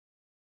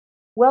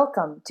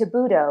Welcome to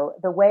Budo,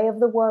 the Way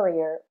of the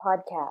Warrior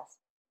podcast.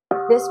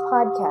 This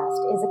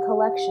podcast is a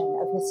collection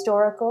of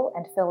historical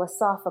and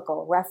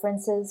philosophical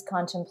references,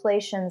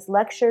 contemplations,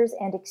 lectures,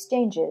 and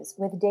exchanges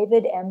with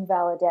David M.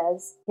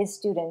 Valadez, his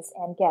students,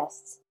 and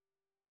guests.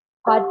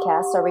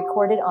 Podcasts are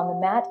recorded on the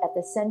mat at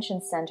the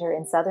Ascension Center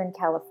in Southern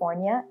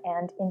California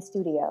and in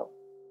studio.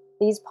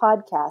 These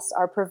podcasts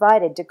are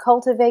provided to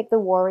cultivate the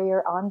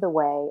warrior on the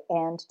way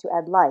and to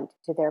add light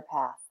to their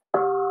path.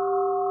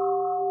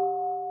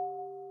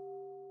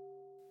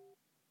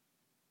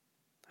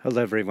 Hello,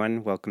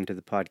 everyone. Welcome to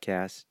the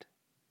podcast.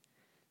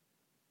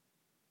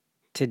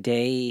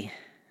 Today,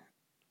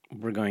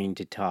 we're going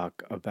to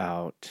talk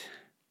about,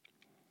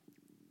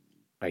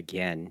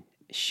 again,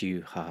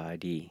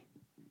 Shuhadi,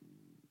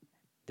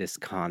 this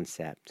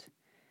concept.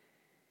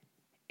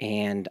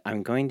 And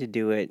I'm going to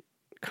do it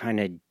kind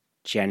of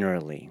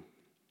generally.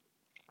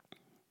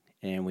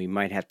 And we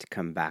might have to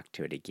come back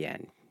to it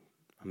again,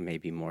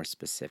 maybe more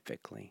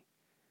specifically.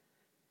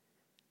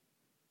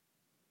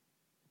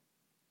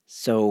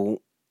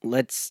 So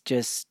let's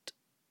just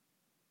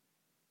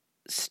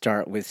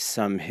start with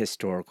some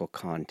historical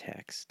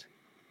context.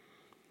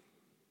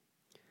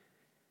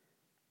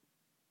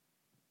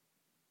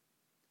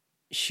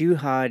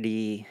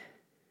 Shuhadi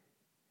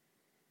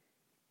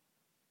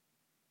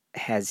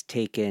has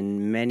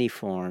taken many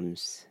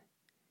forms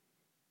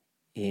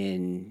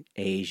in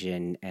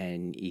Asian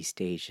and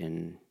East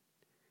Asian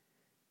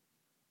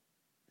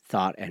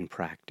thought and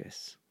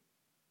practice.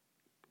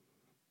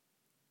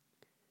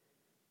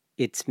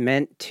 It's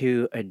meant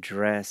to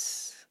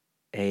address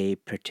a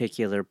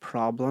particular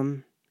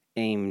problem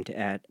aimed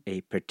at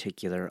a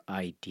particular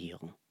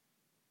ideal.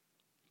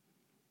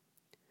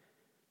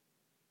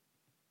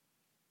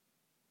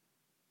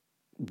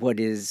 What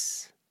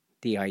is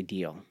the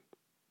ideal?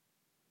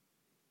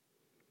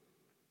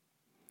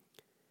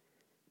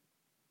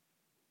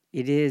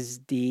 It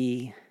is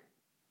the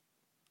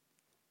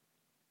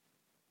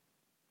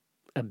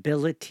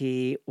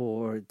ability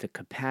or the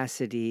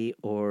capacity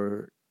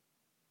or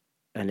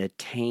an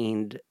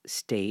attained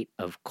state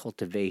of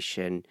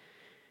cultivation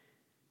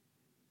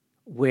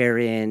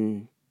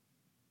wherein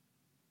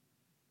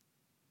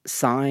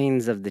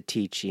signs of the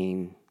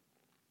teaching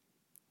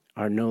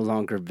are no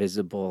longer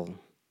visible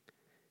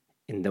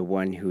in the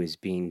one who is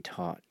being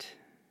taught.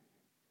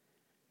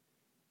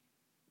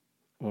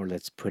 Or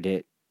let's put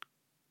it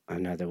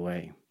another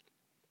way.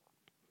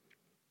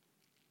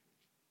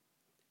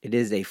 It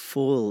is a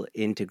full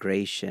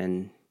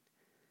integration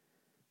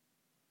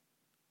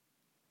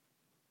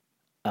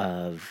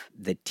of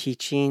the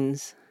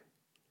teachings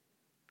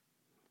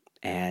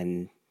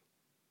and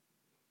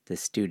the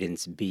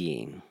student's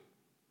being.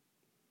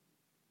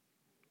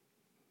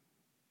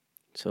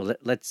 So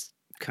let's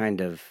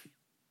kind of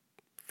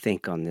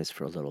think on this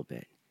for a little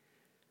bit.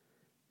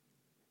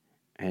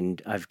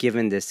 And I've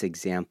given this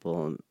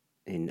example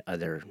in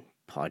other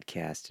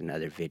podcasts and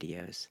other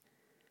videos.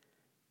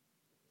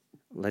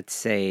 Let's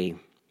say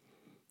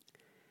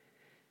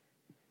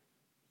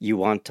you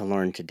want to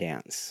learn to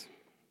dance.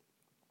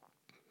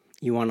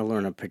 You want to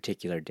learn a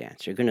particular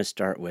dance. You're going to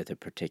start with a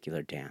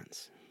particular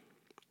dance.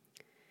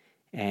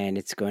 And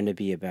it's going to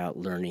be about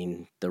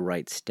learning the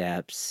right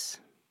steps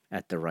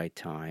at the right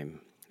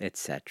time,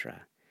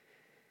 etc.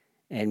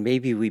 And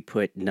maybe we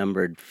put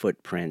numbered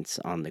footprints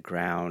on the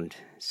ground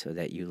so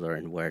that you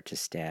learn where to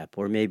step.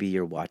 Or maybe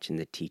you're watching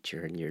the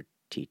teacher and your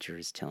teacher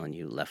is telling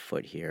you left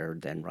foot here,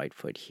 then right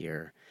foot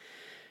here.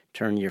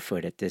 Turn your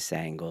foot at this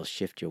angle,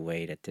 shift your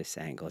weight at this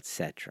angle,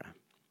 etc.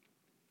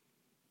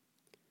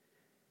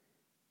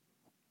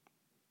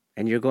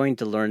 And you're going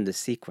to learn the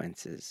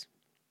sequences.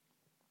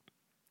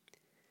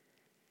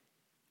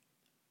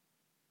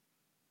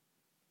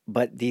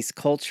 But these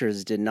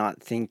cultures did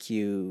not think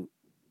you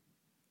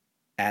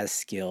as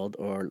skilled,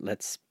 or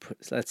let's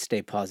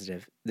stay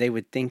positive. They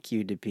would think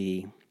you to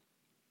be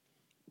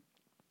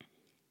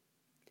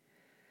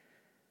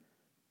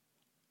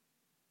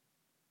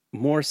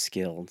more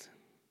skilled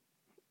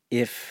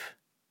if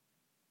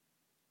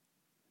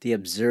the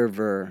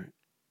observer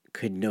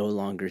could no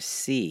longer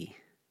see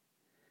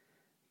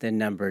the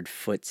numbered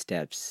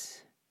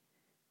footsteps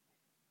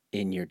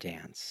in your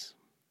dance.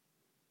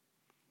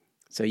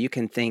 So you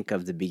can think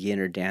of the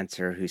beginner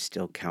dancer who's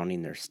still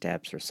counting their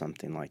steps or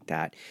something like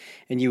that.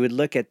 And you would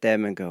look at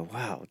them and go,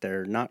 wow,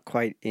 they're not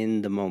quite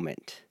in the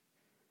moment.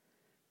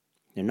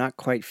 They're not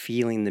quite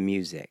feeling the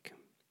music.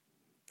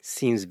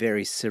 Seems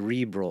very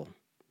cerebral.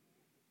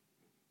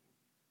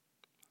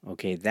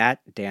 Okay,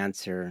 that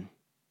dancer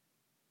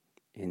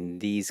in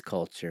these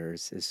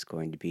cultures is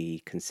going to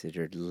be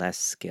considered less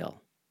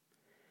skill.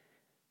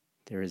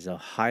 There is a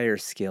higher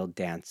skilled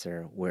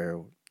dancer where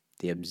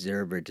the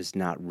observer does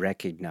not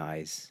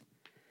recognize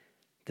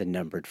the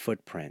numbered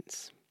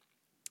footprints,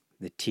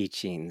 the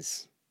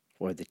teachings,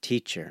 or the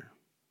teacher.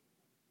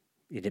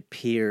 It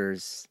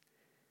appears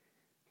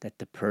that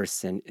the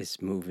person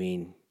is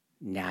moving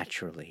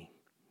naturally.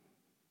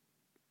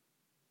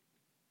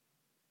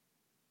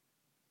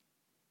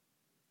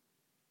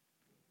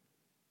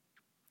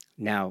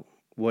 Now,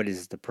 what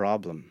is the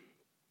problem?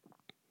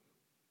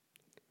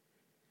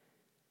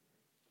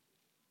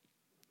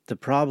 the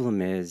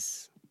problem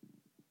is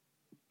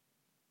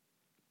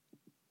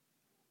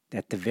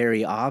that the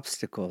very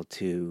obstacle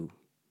to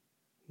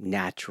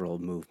natural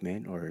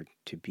movement or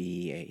to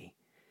be a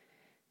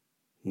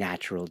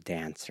natural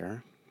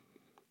dancer,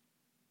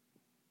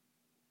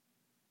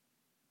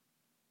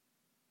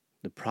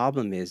 the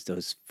problem is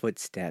those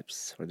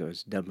footsteps or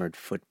those numbered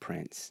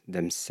footprints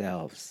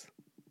themselves.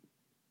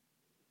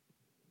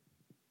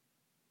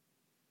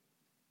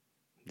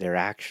 They're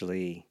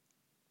actually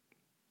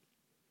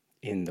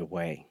in the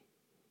way.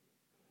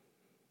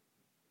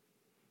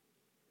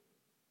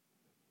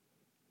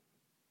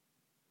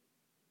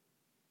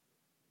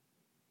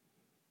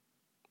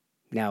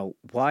 Now,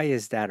 why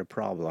is that a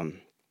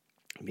problem?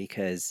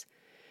 Because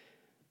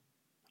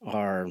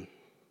our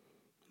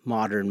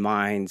modern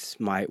minds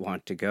might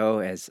want to go,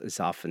 as is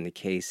often the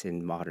case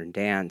in modern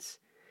dance,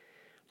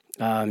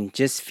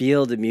 just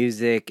feel the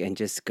music and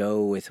just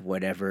go with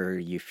whatever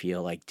you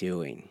feel like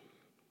doing.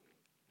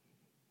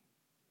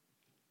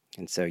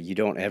 And so you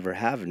don't ever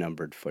have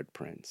numbered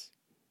footprints.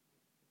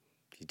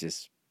 You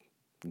just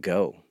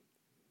go.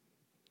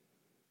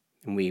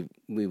 And we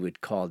would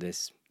call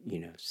this,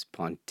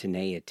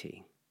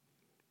 spontaneity.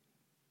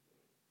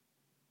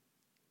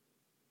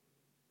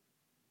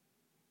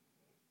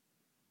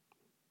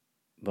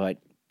 But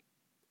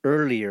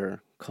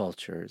earlier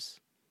cultures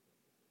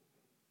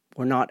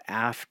were not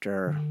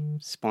after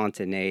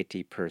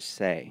spontaneity per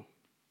se.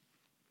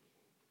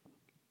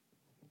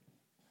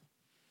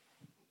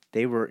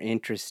 They were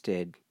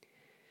interested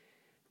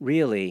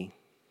really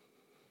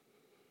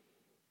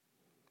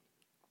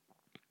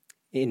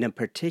in a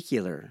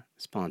particular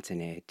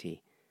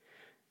spontaneity,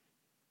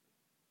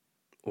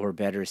 or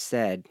better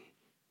said,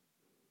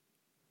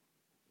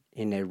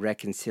 in a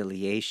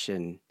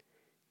reconciliation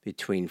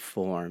between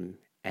form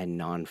and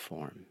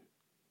non-form.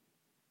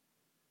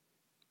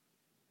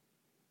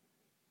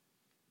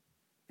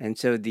 And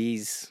so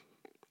this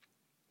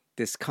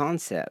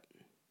concept,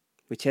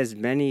 which has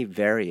many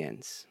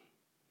variants,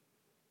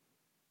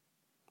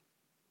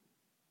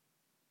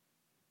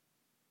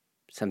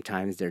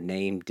 sometimes they're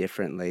named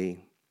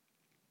differently,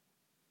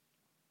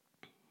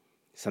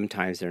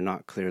 sometimes they're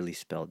not clearly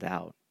spelled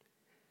out.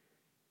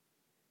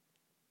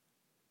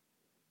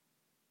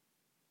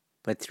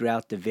 But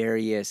throughout the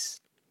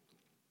various,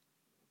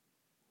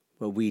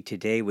 what we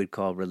today would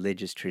call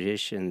religious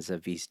traditions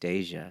of East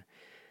Asia,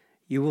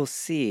 you will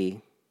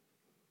see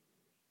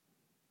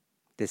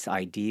this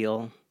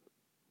ideal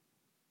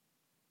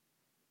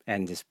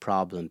and this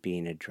problem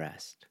being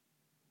addressed.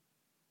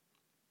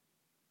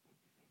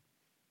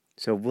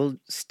 So we'll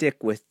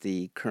stick with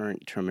the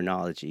current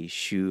terminology,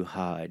 Shu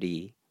Ha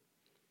Ri.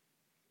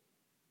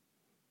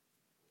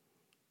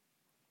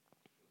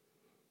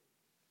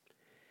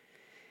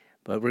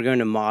 But we're going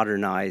to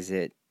modernize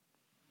it,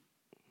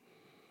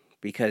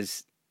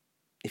 because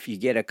if you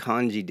get a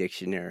kanji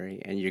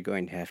dictionary, and you're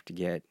going to have to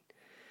get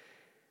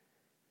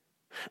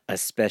a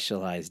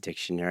specialized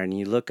dictionary, and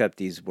you look up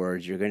these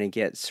words, you're going to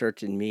get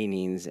certain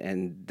meanings,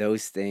 and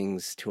those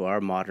things to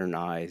our modern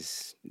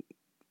eyes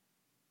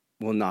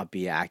will not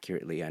be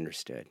accurately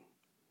understood.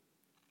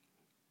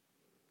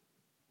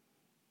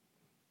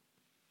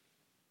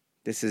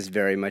 This is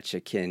very much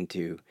akin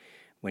to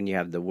when you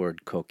have the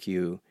word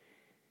kokyu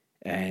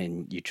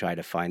and you try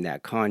to find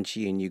that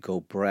kanji and you go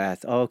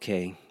breath.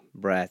 Okay,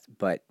 breath.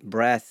 But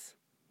breath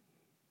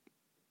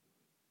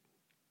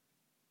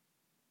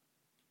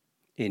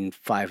in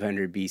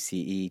 500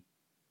 BCE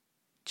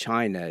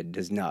China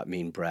does not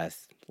mean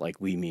breath like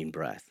we mean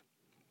breath.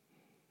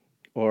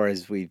 Or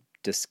as we've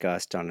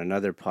discussed on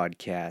another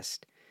podcast,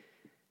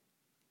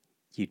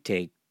 you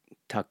take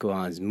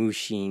Takuan's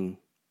Mushin,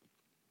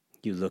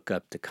 you look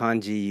up the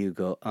kanji, you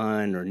go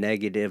un or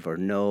negative or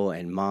no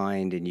and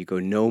mind, and you go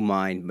no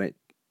mind, but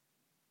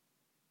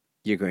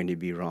you're going to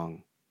be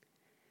wrong.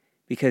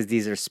 Because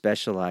these are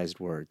specialized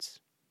words.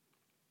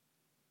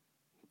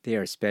 They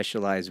are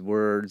specialized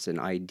words and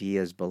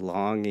ideas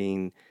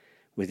belonging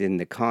within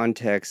the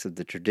context of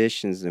the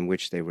traditions in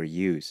which they were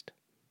used.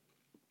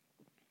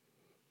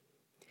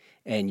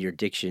 And your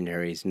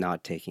dictionary is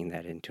not taking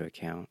that into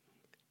account.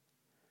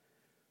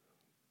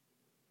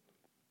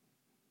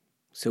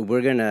 So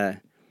we're going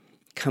to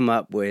come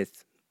up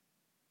with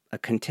a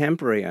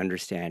contemporary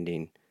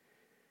understanding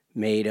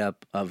made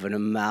up of an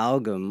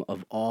amalgam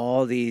of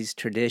all these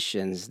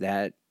traditions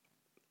that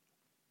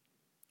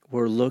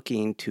were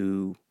looking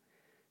to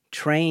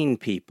train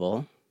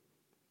people,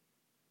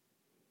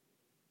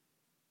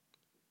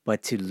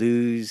 but to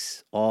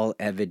lose all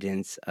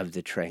evidence of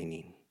the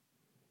training,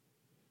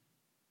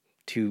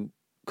 to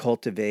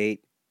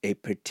cultivate a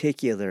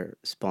particular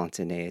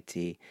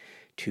spontaneity,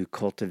 to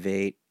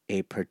cultivate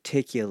a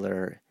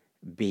particular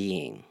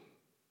being.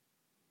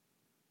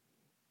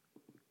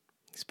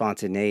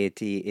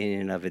 Spontaneity in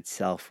and of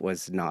itself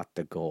was not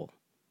the goal.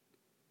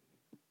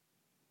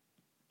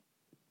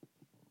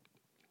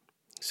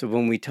 So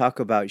when we talk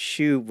about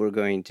Shu, we're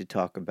going to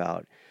talk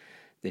about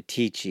the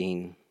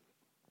teaching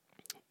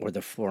or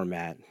the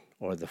format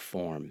or the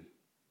form.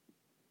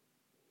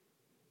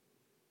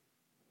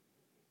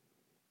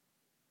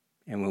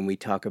 And when we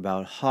talk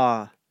about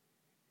Ha,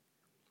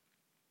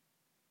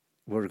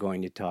 we're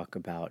going to talk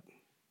about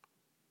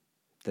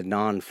the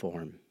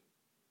non-form,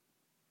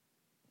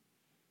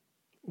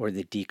 or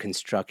the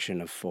deconstruction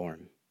of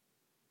form.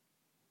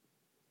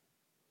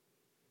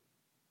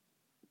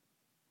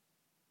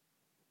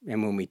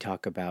 And when we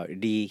talk about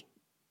Ri,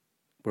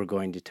 we're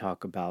going to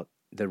talk about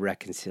the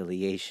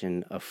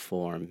reconciliation of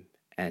form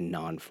and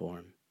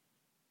non-form.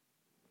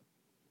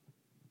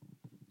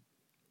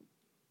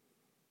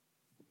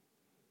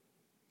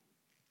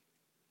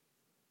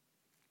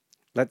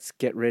 Let's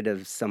get rid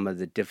of some of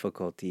the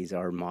difficulties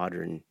our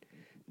modern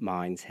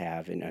minds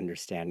have in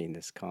understanding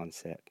this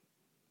concept.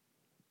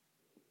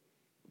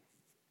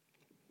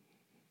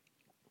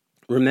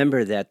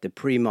 Remember that the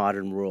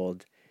pre-modern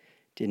world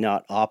did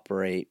not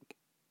operate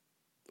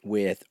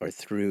with or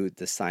through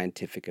the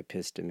scientific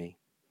episteme.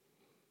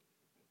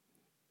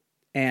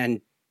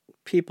 And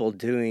people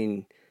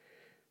doing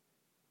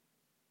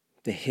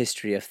the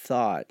history of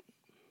thought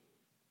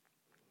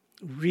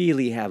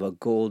really have a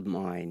gold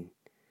mine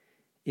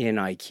in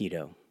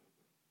Aikido.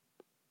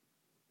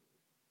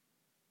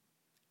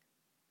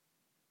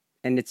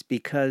 And it's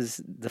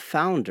because the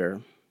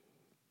founder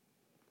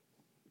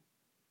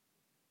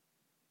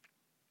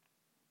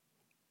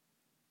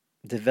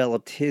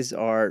developed his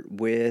art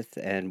with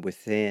and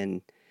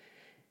within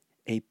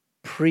a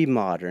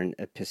pre-modern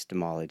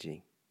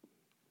epistemology.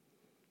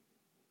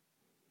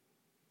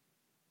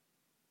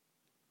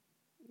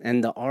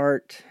 And the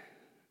art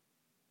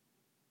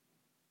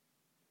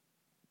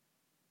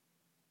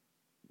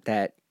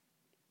that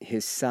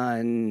his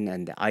son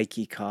and the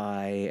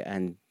Aikikai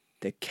and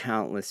the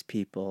countless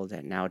people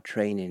that now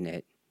train in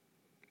it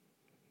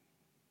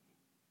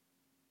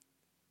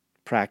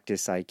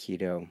practice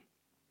Aikido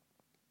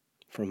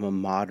from a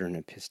modern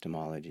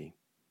epistemology.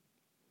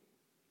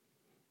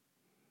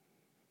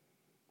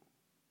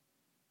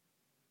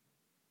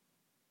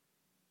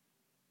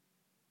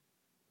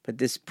 But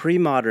this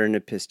pre-modern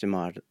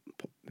epistemology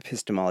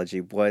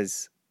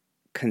was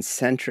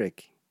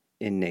concentric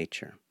in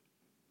nature.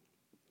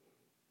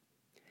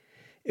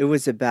 It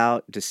was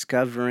about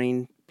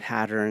discovering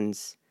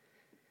patterns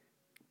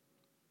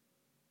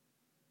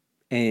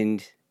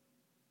and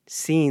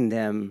seeing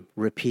them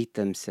repeat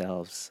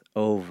themselves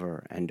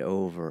over and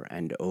over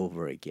and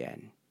over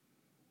again.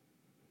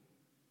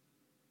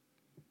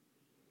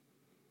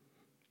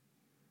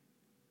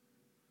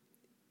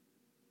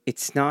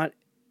 It's not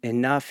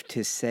enough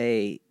to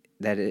say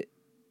that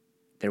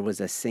there was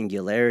a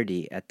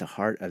singularity at the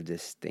heart of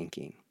this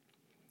thinking.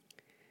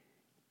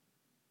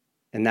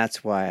 And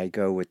that's why I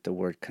go with the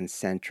word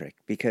concentric,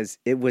 because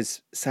it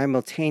was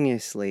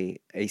simultaneously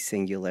a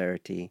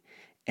singularity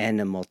and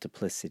a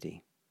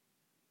multiplicity.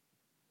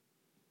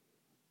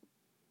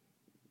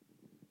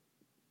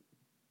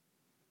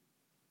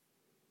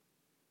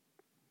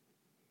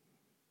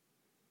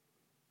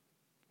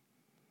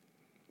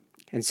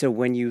 And so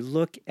when you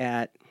look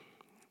at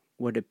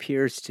what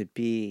appears to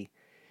be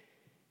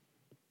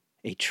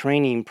a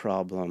training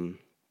problem,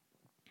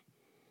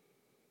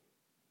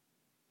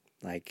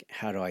 like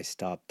how do I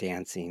stop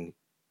dancing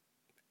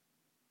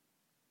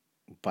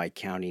by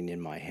counting in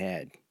my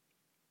head?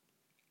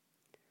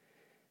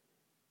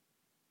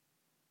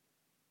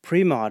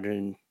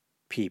 Pre-modern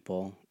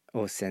people,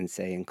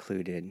 O-sensei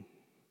included,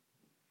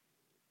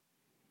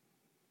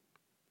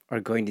 are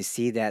going to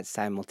see that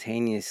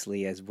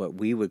simultaneously as what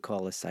we would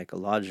call a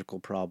psychological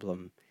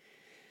problem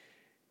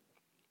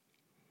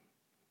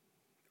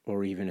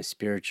or even a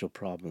spiritual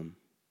problem.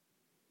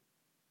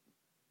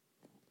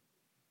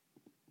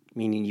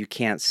 Meaning you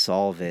can't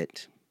solve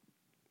it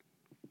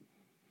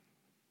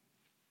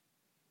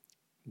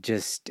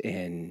just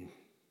in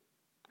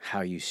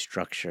how you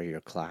structure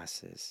your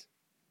classes.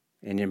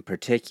 And in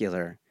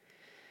particular,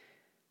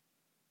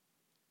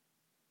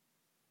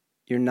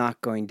 you're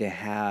not going to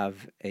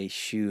have a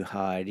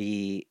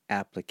Shuhari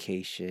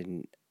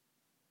application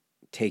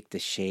take the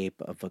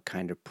shape of a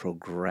kind of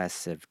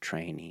progressive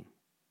training.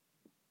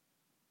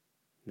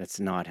 That's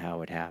not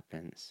how it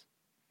happens.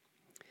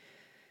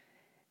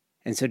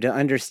 And so to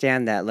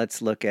understand that,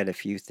 let's look at a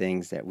few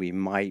things that we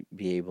might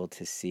be able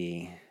to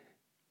see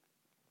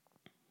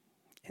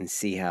and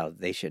see how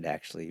they should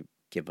actually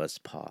give us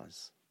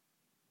pause.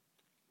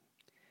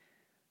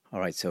 All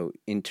right, so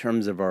in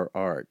terms of our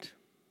art,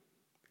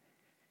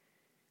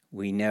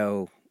 we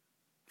know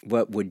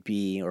what would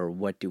be, or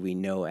what do we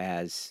know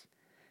as,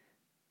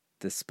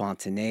 the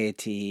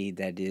spontaneity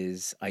that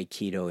is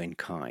Aikido in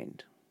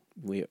kind.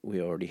 We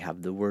already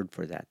have the word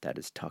for that. That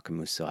is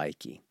Takamuso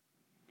Aiki.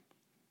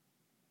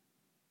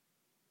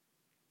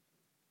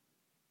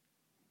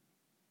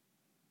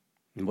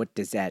 And what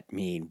does that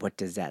mean? What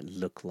does that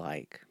look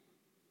like?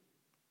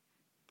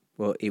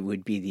 Well, it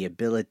would be the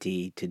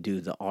ability to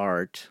do the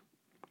art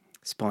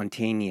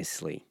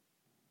spontaneously.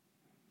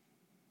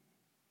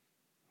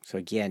 So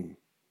again,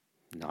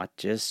 not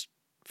just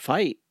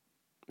fight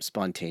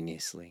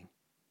spontaneously.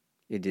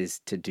 It is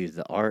to do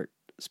the art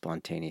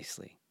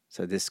spontaneously.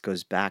 So this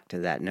goes back to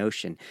that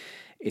notion.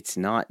 It's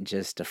not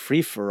just a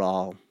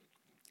free-for-all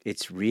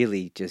It's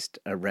really just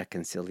a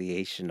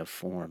reconciliation of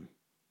form,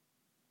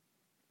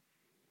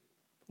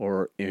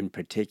 or in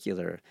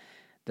particular,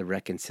 the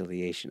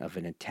reconciliation of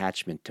an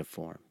attachment to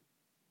form,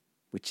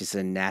 which is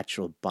a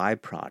natural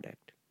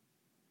byproduct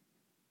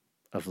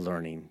of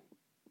learning,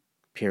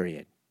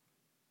 period.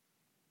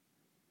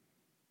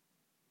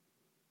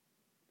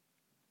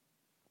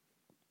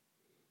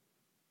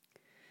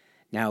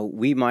 Now,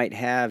 we might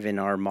have in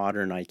our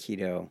modern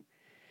Aikido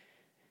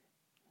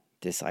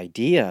this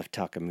idea of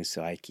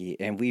Takamuso Aiki,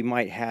 and we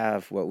might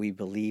have what we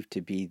believe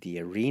to be the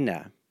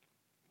arena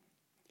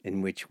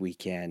in which we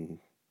can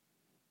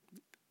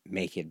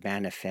make it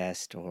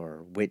manifest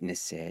or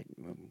witness it.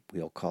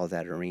 We'll call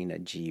that arena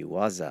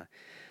Jiuwaza.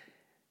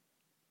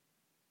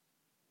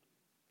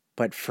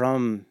 But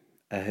from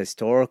a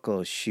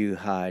historical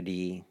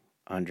Shuhari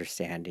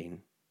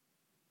understanding,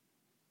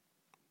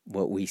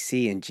 what we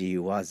see in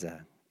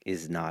Jiuwaza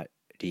is not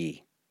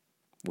Ri.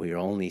 We're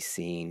only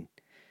seeing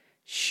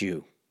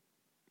Shu.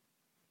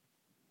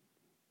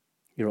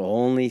 You're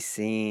only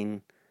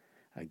seeing,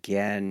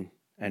 again,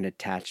 an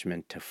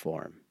attachment to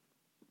form.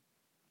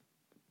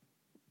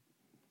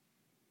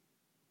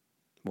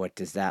 What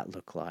does that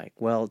look like?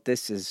 Well,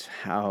 this is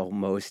how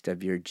most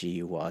of your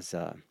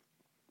Jiuwaza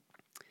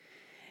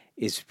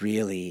is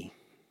really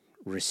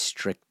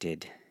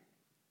restricted.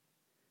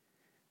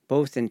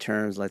 Both in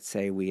terms, let's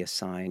say we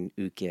assign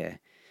Uke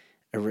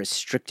a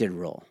restricted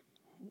role.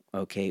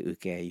 Okay,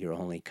 Uke, you're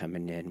only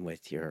coming in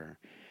with your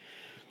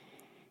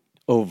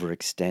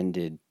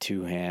overextended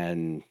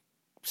two-hand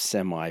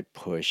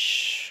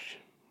semi-push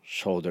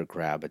shoulder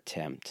grab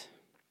attempt.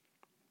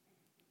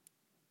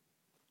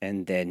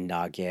 And then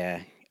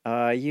Nage,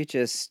 you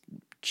just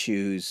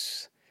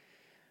choose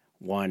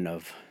one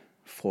of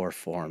 4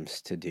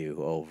 forms to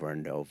do over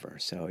and over.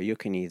 So you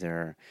can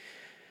either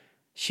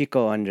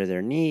Shiko under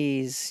their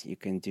knees, you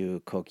can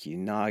do Kokyu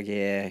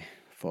Nage,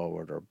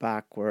 forward or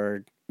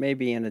backward,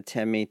 maybe an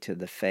Atemi to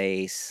the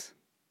face.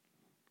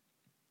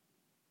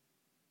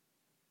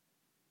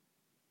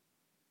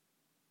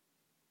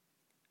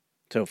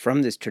 So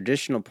from this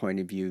traditional point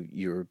of view,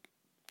 you're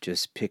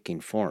just picking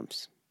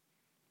forms.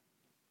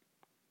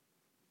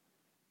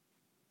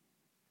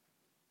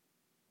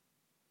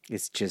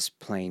 It's just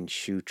plain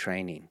Shu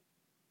training.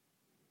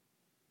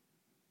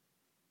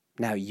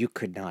 Now, you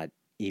could not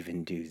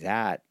even do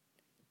that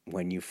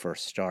when you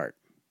first start.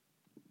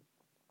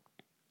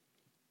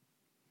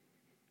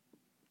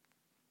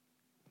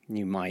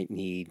 You might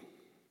need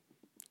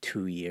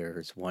 2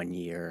 years, 1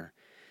 year,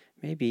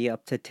 maybe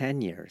up to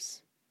 10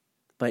 years.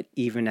 But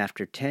even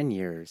after 10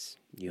 years,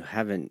 you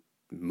haven't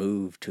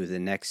moved to the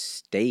next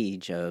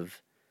stage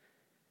of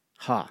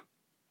Ha.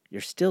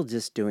 You're still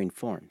just doing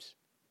forms.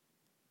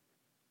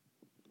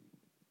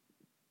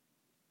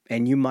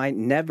 And you might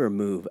never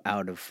move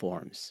out of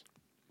forms,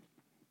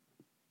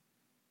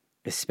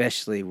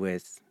 especially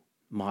with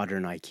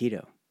modern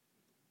Aikido.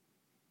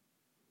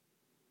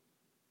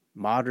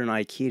 Modern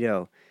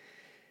Aikido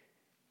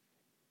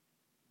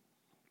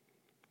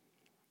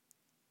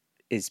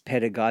is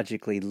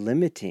pedagogically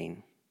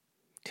limiting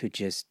to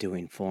just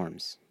doing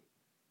forms,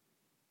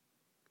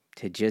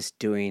 to just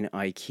doing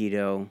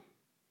Aikido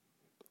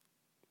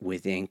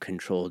within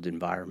controlled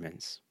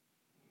environments.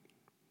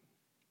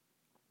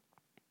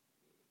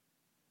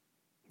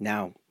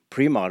 Now,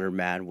 pre-modern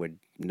man would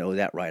know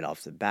that right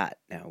off the bat.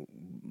 Now,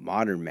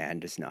 modern man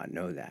does not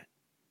know that.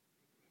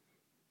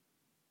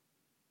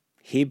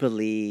 He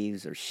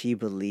believes or she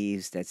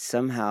believes that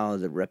somehow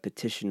the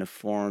repetition of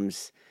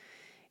forms,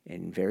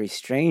 and very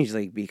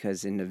strangely,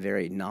 because in a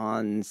very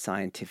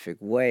non-scientific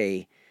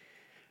way,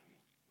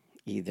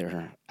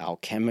 either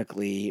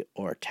alchemically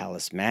or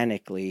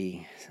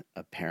talismanically,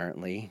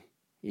 apparently,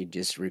 you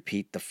just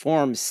repeat the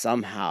forms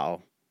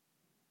somehow.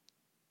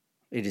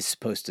 It is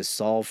supposed to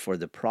solve for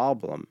the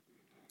problem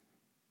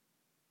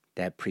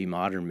that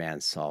pre-modern man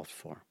solved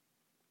for.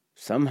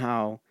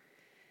 Somehow,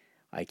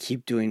 I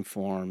keep doing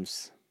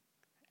forms,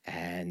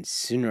 and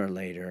sooner or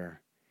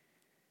later,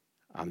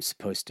 I'm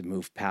supposed to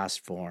move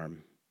past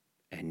form,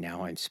 and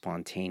now I'm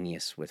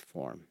spontaneous with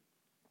form.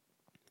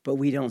 But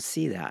we don't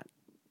see that.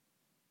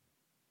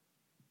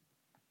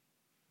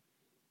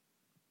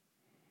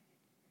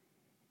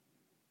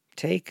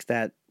 Take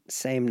that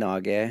same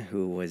Nage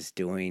who was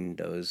doing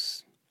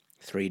those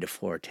 3 to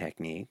 4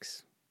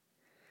 techniques.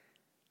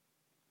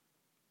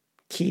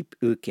 Keep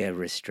Uke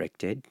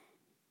restricted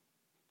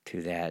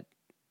to that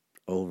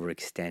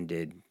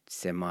overextended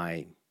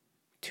semi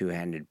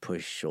two-handed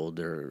push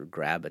shoulder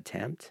grab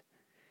attempt.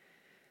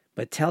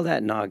 But tell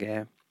that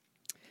Nage,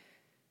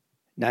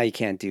 now you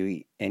can't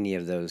do any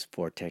of those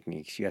 4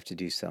 techniques. You have to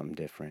do something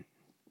different.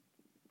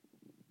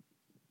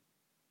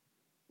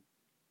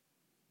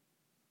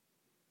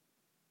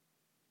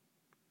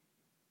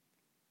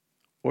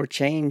 Or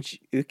change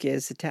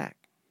Uke's attack.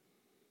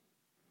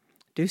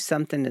 Do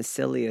something as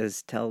silly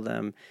as tell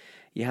them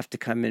you have to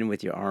come in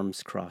with your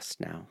arms crossed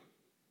now.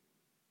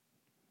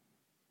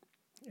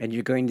 And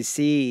you're going to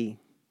see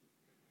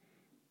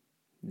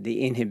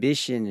the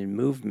inhibition and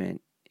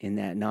movement in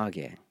that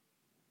Nage.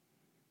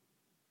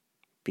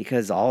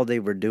 because all they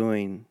were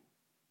doing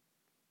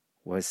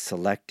was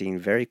selecting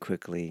very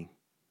quickly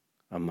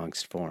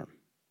amongst form.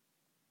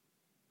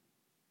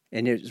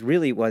 And it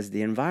really was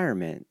the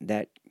environment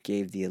that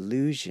gave the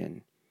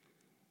illusion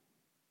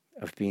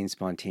of being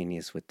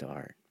spontaneous with the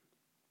art.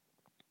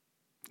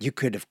 You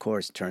could, of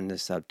course, turn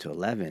this up to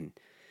 11,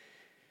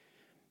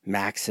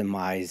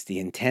 maximize the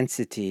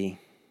intensity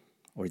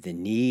or the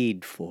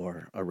need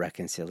for a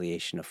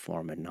reconciliation of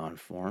form and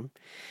non-form,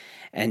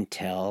 and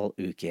tell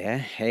Uke,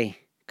 hey,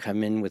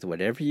 come in with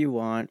whatever you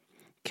want,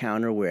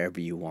 counter wherever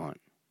you want.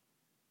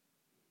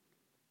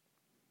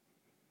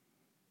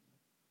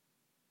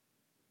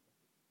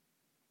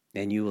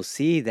 And you will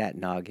see that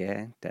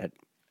Nage, that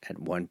at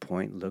one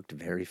point looked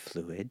very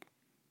fluid,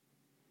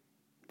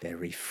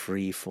 very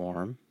free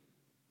form,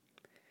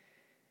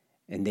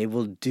 and they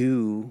will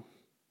do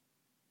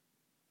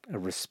a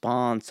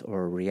response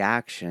or a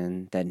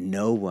reaction that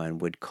no one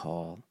would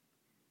call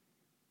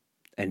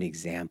an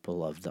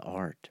example of the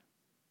art.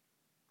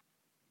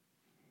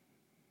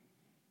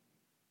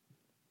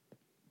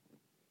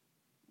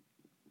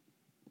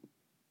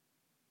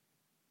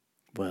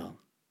 Well,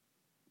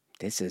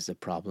 this is a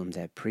problem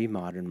that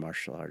pre-modern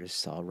martial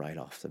artists saw right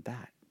off the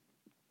bat.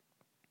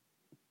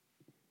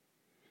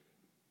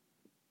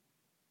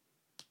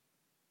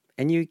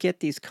 And you get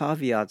these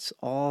caveats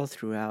all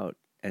throughout,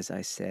 as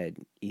I said,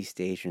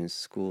 East Asian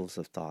schools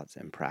of thoughts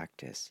and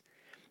practice.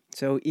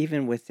 So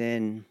even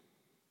within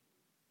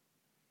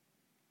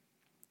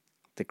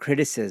the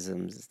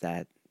criticisms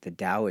that the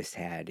Taoists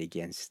had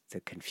against the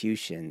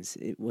Confucians,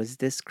 it was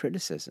this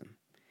criticism.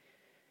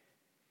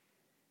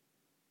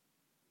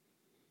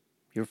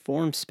 You're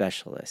form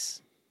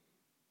specialists.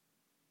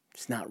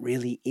 It's not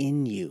really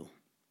in you.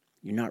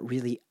 You're not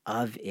really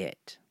of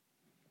it.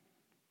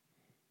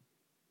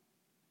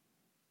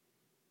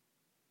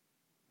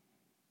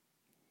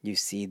 You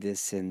see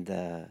this in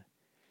the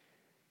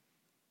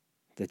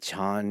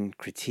Chan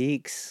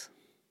critiques.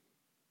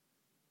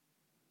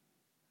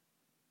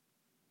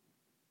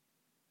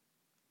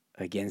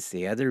 Against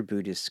the other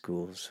Buddhist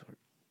schools,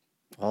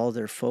 all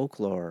their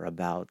folklore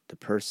about the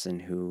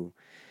person who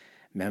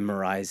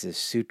memorizes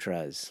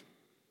sutras.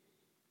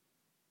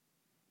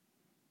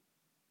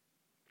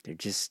 They're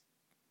just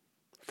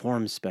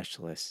form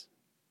specialists.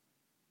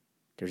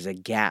 There's a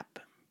gap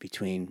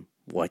between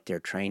what they're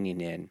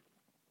training in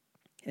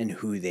and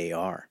who they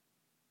are.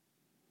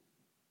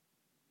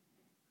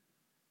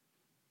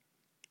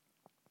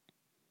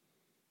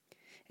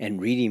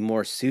 And reading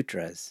more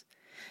sutras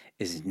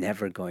is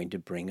never going to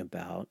bring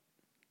about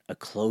a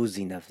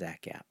closing of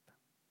that gap.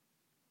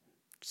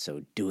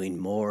 So doing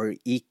more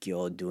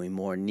ikkyo, doing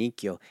more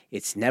nikkyo,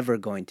 it's never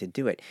going to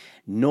do it.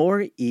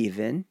 Nor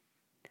even,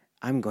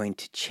 I'm going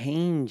to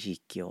change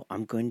ikkyo,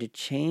 I'm going to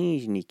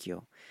change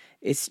nikkyo.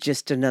 It's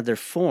just another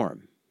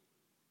form.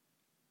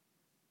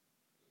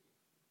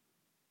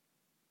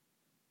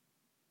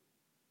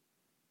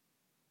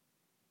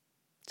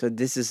 So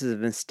this is a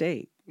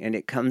mistake. And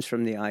it comes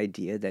from the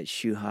idea that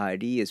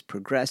Shuhari is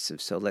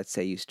progressive. So let's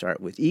say you start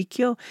with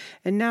ikkyo,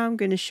 and now I'm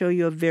going to show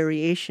you a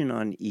variation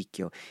on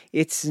ikkyo.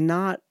 It's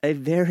not a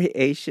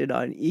variation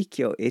on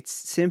ikkyo. It's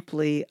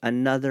simply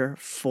another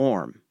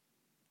form.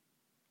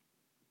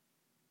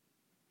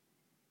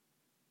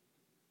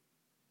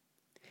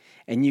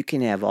 And you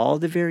can have all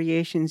the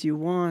variations you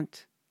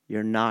want.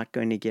 You're not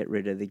going to get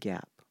rid of the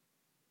gap.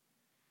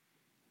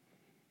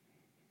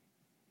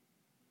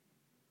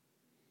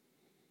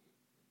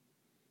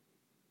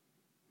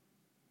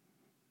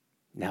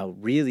 Now,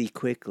 really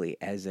quickly,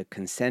 as a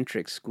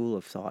concentric school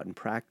of thought and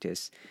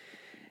practice,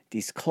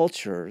 these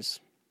cultures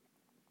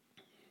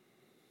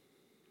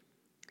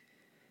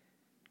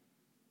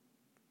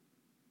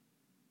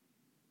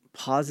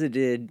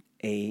posited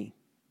a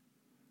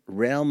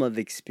realm of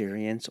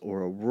experience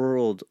or a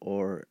world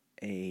or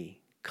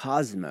a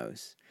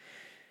cosmos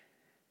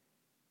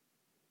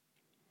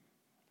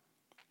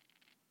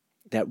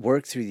that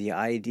work through the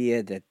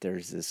idea that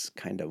there's this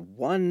kind of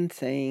one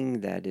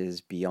thing that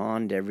is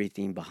beyond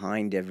everything,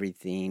 behind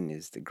everything,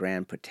 is the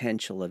grand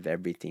potential of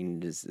everything,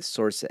 it is the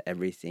source of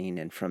everything,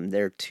 and from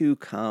there two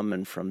come,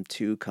 and from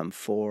two come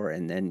four,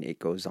 and then it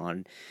goes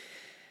on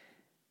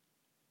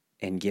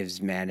and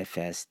gives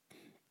manifest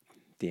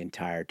the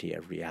entirety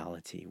of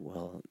reality.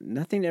 Well,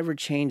 nothing ever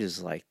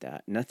changes like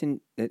that. Nothing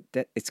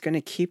that it's going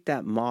to keep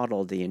that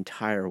model the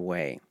entire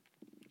way.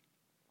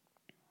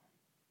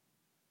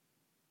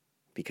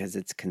 Because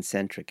it's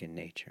concentric in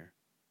nature.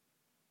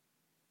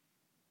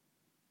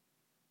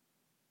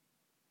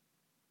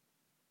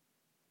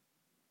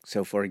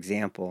 So, for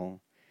example,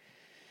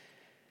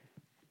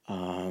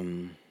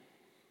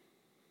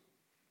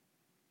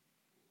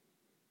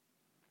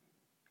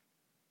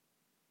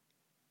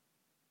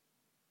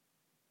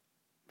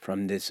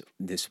 from this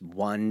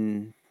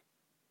one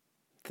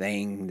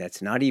thing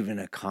that's not even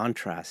a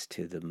contrast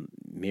to the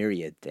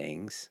myriad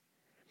things,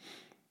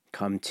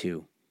 come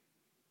two.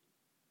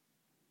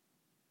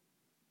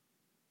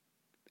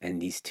 And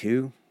these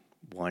two,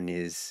 one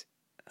is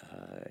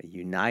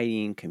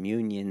uniting,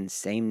 communion,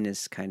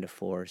 sameness kind of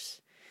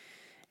force,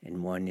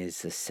 and one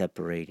is a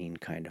separating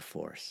kind of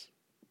force.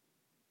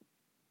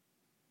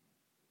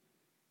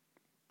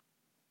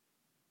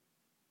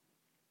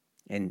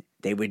 And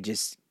they would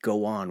just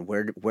go on.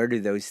 Where do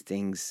those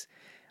things,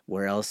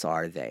 where else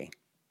are they?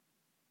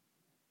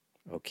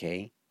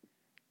 Okay?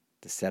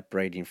 The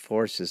separating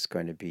force is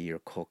going to be your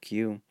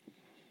Kokyu.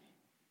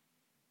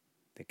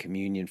 The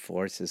communion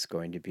force is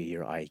going to be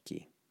your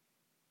Aiki.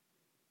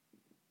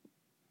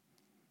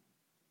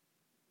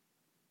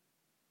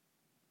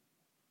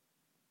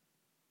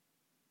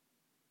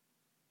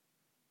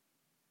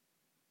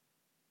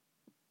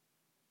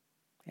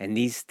 And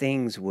these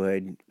things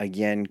would,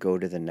 again, go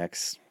to the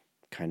next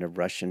kind of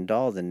Russian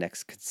doll, the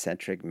next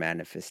concentric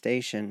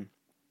manifestation.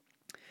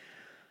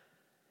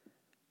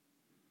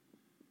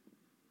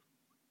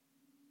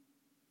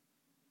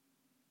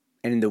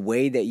 And the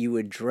way that you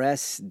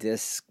address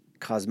this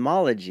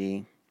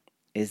cosmology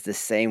is the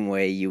same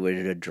way you would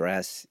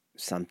address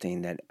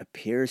something that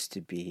appears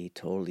to be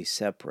totally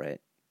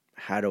separate.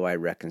 How do I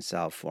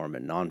reconcile form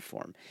and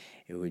non-form?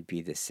 It would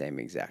be the same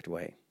exact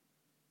way.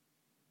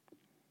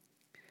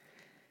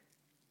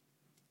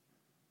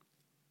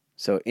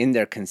 So in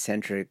their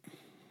concentric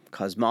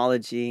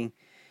cosmology,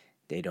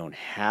 they don't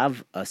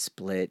have a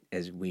split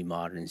as we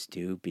moderns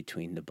do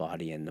between the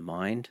body and the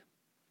mind.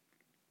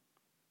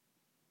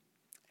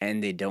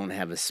 And they don't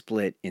have a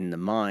split in the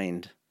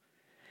mind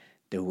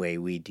the way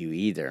we do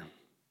either.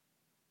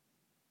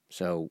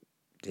 So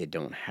they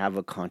don't have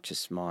a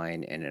conscious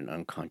mind and an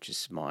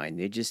unconscious mind.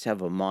 They just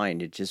have a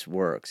mind. It just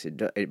works.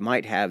 It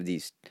might have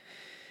these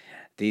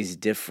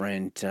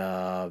different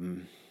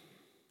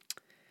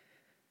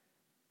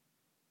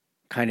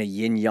kind of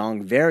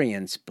yin-yang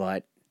variants,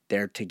 but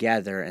they're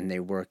together and they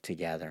work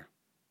together.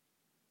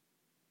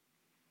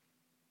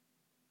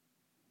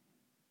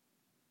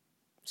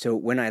 So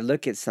when I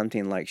look at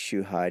something like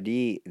Shu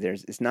Hadi,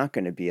 it's not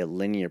going to be a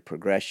linear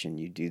progression.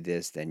 You do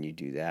this, then you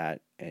do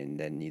that, and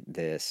then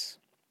this.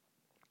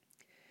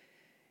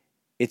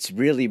 It's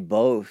really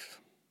both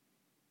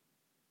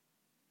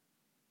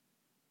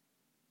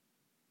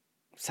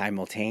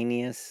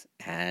simultaneous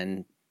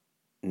and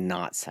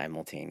not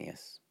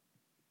simultaneous.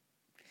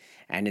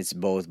 And it's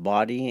both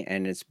body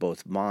and it's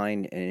both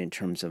mind. And in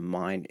terms of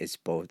mind, it's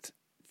both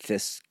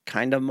this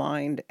kind of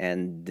mind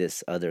and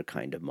this other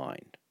kind of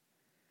mind.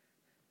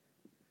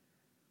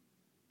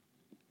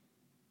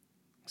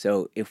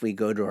 So if we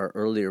go to our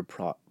earlier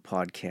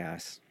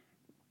podcast,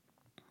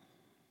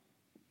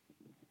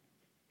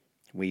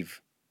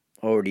 we've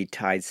already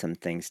tied some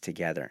things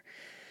together.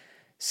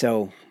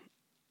 So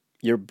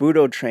your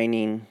Budo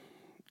training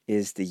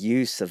is the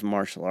use of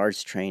martial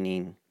arts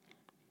training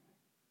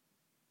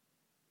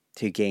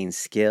to gain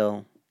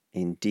skill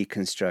in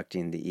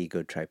deconstructing the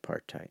ego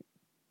tripartite.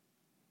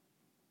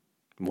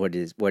 What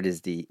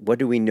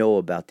do we know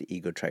about the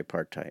ego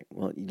tripartite?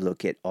 Well, you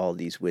look at all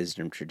these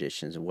wisdom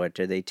traditions. What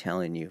are they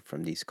telling you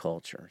from these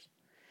cultures?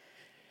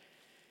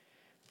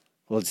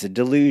 Well, it's a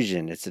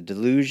delusion. It's a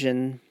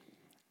delusion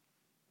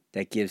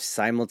that gives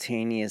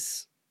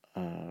simultaneous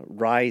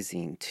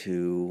rising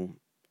to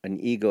an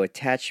ego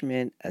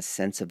attachment, a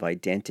sense of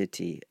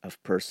identity,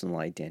 of personal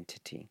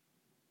identity.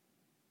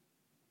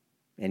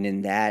 And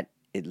in that,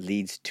 it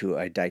leads to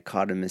a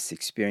dichotomous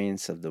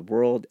experience of the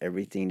world.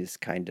 Everything is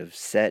kind of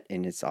set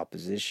in its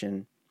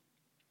opposition.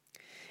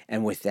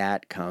 And with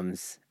that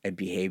comes a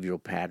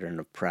behavioral pattern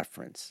of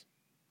preference.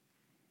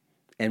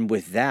 And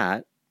with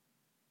that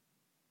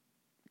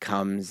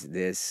comes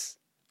this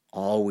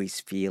always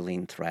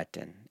feeling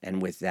threatened.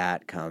 And with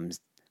that comes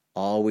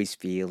always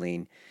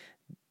feeling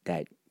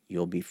that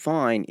you'll be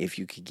fine if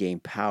you could gain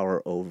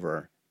power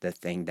over the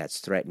thing that's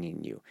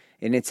threatening you.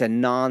 And it's a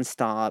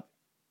nonstop,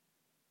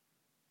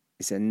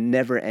 it's a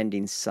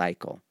never-ending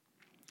cycle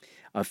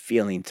of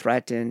feeling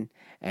threatened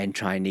and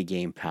trying to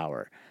gain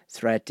power.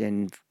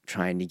 Threatened,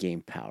 trying to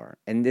gain power.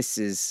 And this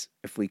is,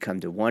 if we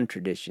come to one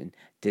tradition,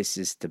 this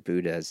is the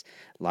Buddha's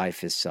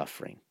life is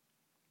suffering.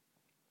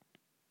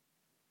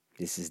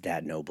 This is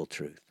that noble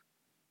truth.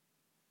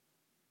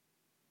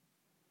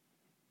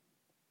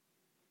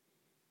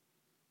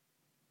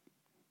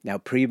 Now,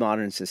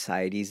 pre-modern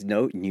societies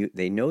know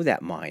that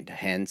mind,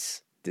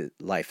 hence the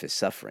life is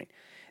suffering.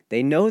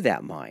 They know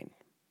that mind.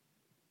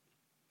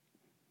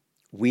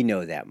 We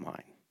know that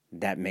mind.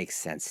 That makes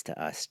sense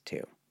to us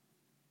too.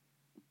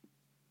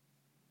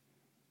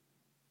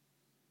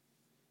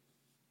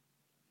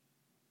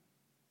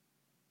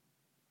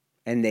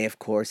 And they, of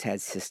course, had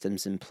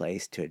systems in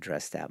place to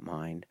address that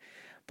mind.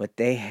 But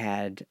they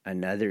had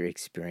another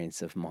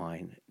experience of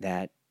mind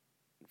that,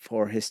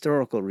 for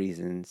historical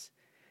reasons,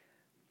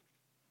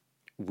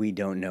 we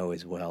don't know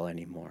as well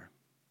anymore.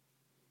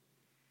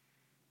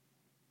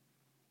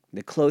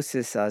 The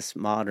closest us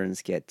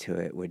moderns get to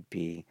it would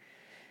be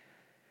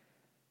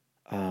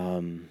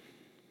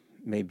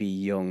maybe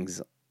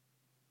Jung's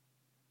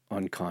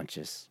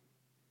unconscious.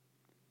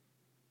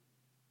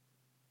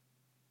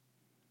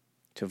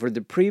 So for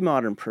the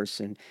pre-modern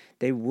person,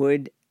 they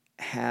would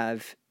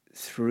have,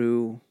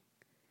 through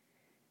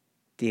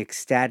the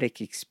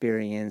ecstatic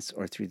experience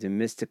or through the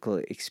mystical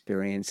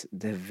experience,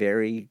 the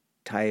very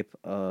type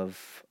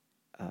of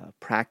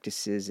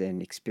practices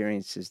and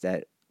experiences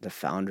that the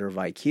founder of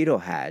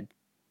Aikido had,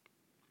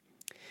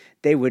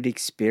 they would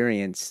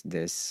experience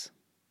this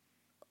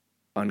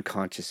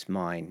unconscious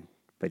mind,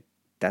 but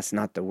that's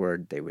not the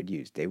word they would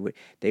use.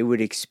 They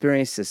would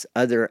experience this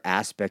other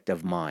aspect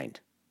of mind.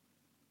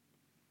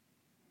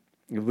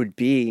 It would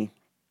be,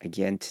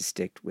 again, to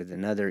stick with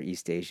another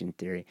East Asian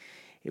theory,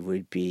 it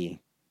would be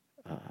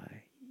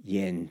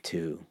yin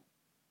to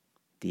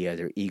the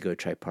other ego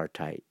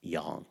tripartite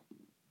yang.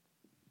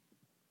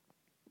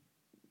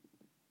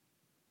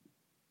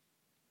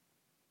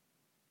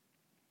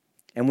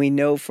 And we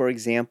know, for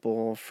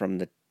example, from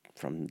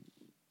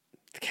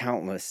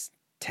countless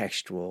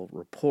textual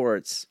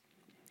reports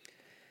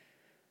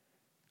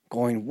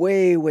going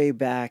way, way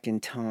back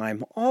in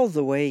time, all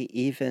the way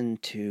even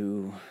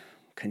to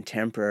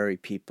contemporary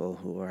people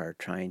who are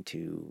trying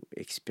to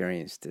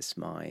experience this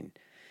mind,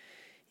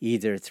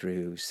 either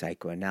through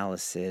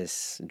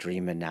psychoanalysis,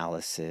 dream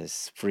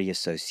analysis, free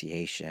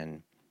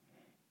association,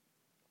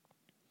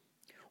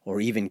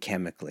 or even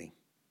chemically.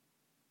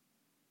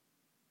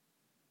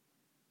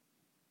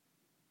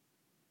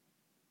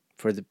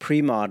 For the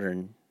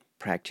pre-modern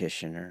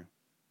practitioner,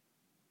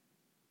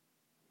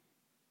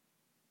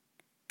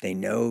 they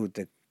know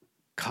the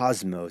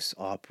cosmos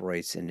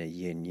operates in a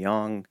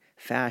yin-yang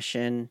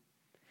fashion.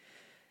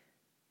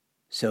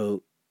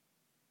 So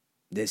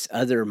this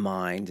other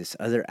mind, this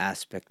other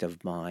aspect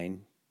of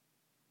mind,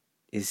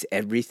 is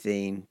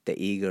everything the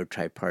ego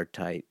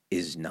tripartite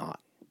is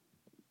not.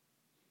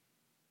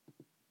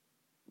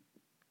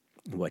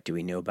 What do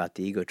we know about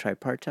the ego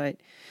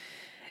tripartite?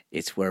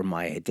 It's where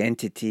my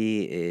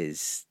identity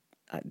is,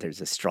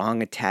 there's a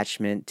strong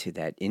attachment to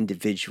that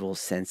individual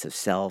sense of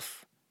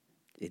self.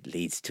 It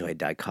leads to a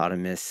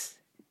dichotomous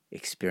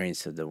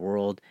experience of the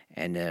world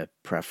and a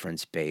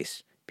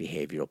preference-based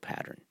behavioral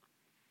pattern.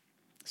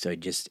 So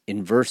just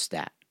inverse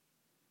that.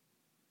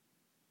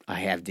 I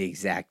have the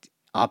exact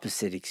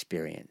opposite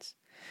experience.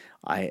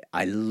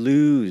 I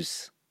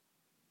lose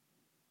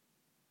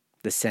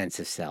the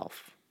sense of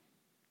self.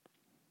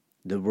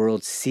 The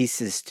world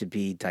ceases to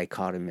be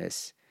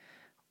dichotomous.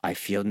 I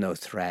feel no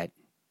threat.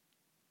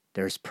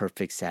 There's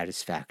perfect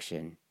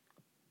satisfaction.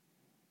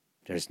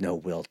 There's no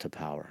will to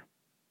power.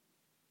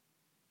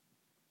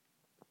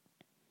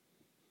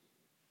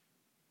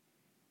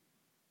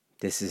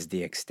 This is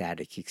the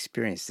ecstatic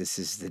experience. This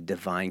is the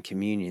divine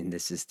communion.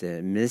 This is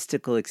the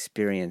mystical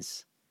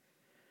experience.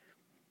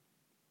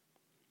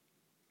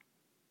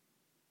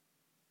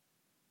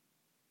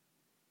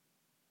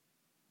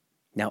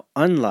 Now,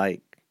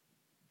 unlike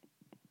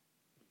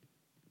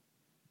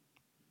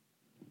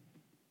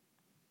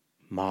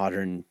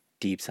modern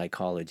deep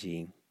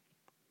psychology,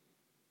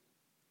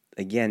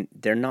 again,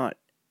 they're not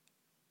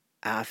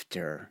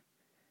after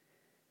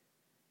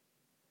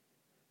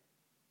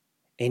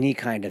any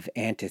kind of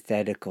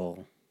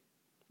antithetical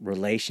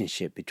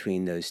relationship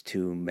between those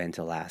two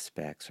mental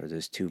aspects or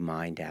those two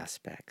mind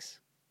aspects.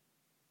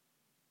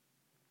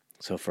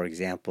 So, for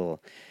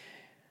example,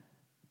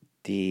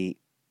 the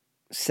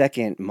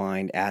second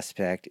mind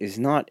aspect is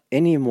not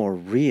any more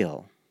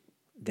real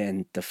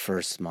than the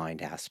first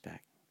mind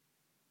aspect.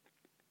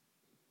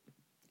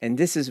 And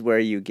this is where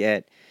you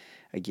get,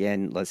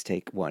 again, let's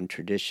take one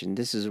tradition.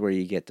 This is where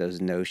you get those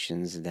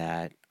notions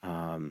that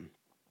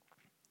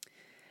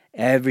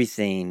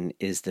everything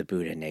is the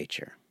Buddha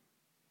nature.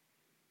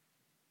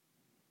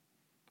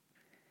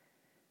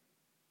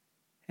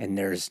 And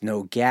there's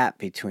no gap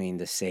between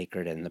the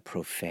sacred and the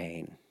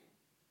profane.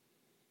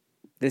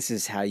 This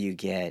is how you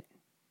get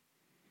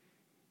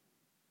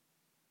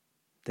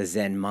the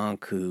Zen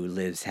monk who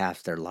lives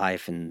half their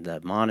life in the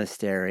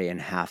monastery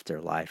and half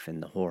their life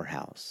in the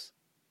whorehouse.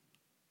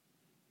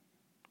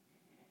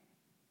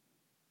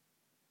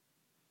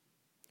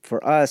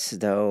 For us,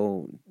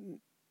 though,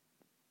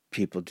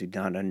 people do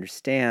not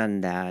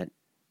understand that.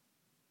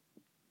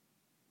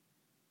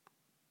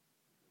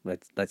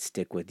 Let's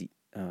stick with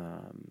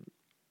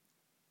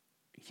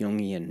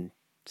Jungian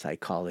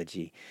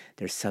psychology.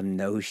 There's some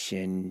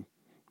notion,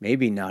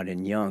 maybe not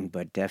in Jung,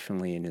 but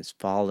definitely in his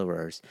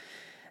followers,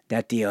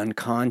 that the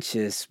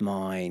unconscious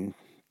mind,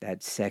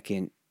 that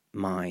second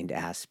mind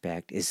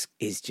aspect, is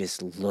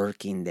just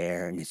lurking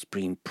there, and it's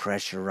being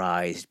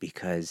pressurized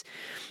because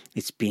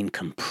it's being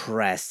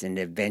compressed, and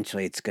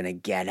eventually it's going to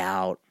get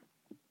out,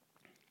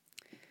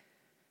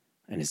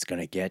 and it's going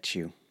to get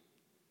you.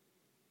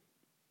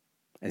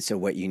 And so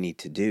what you need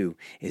to do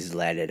is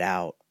let it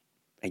out.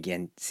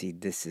 Again, see,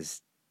 this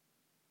is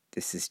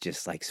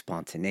just like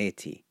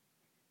spontaneity.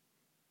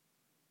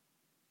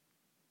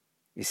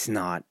 It's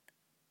not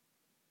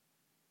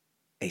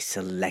a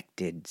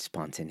selected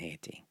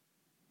spontaneity.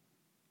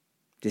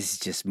 This is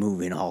just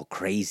moving all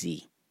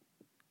crazy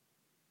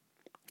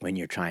when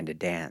you're trying to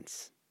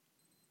dance.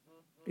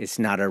 It's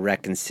not a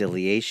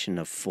reconciliation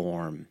of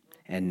form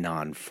and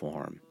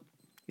non-form.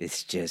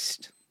 It's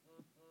just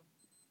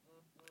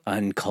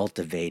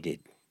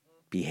uncultivated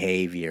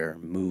behavior,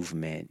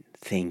 movement,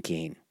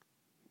 thinking.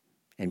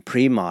 And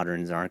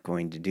pre-moderns aren't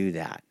going to do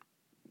that.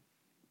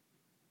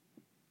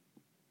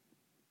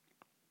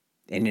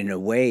 And in a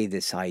way,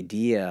 this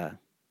idea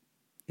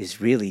is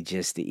really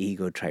just the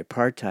ego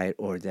tripartite,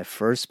 or the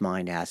first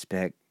mind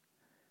aspect,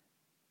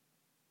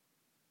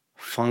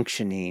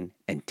 functioning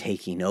and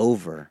taking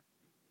over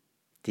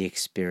the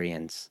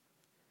experience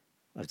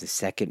of the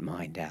second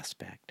mind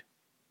aspect,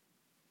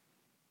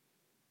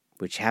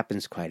 which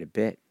happens quite a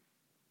bit.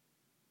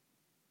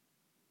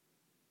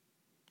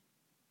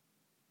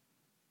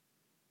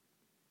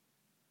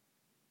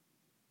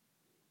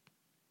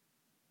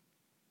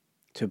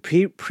 So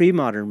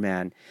pre-modern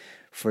man,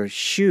 for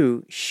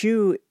Shu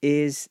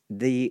is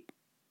the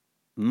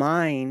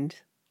mind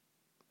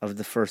of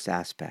the first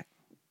aspect.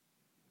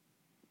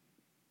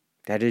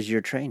 That is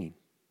your training.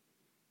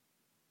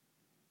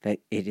 That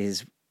it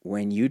is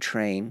when you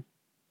train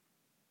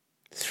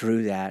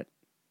through that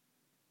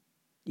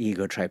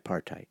ego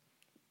tripartite.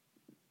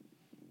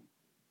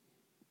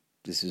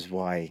 This is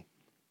why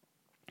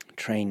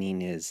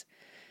training is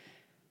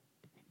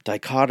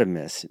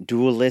dichotomous,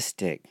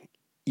 dualistic.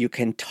 You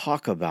can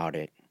talk about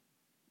it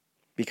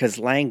because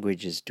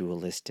language is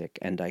dualistic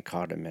and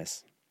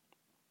dichotomous.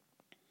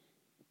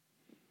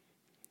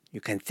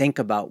 You can think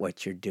about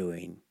what you're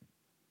doing.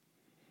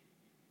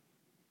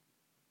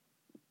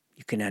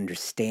 You can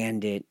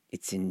understand it.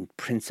 It's in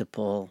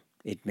principle.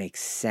 It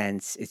makes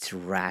sense. It's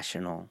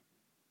rational.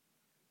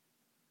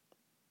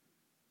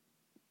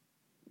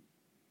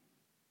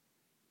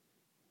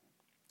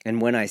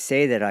 And when I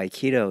say that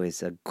Aikido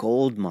is a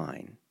gold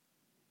mine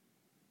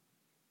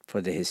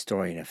for the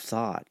historian of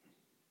thought,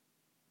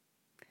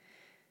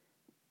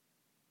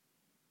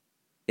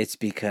 it's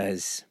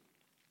because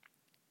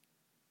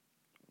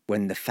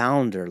when the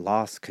founder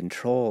lost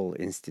control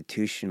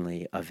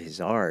institutionally of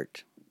his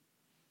art,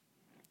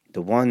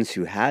 the ones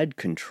who had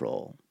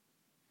control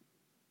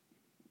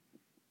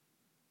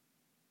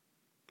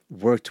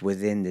worked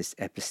within this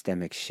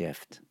epistemic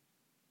shift.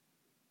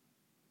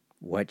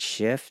 What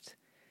shift?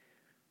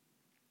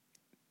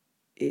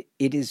 It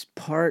is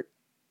part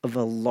of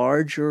a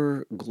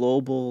larger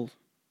global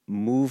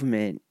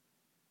movement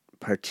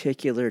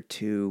particular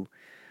to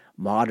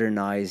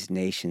modernized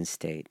nation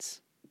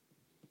states.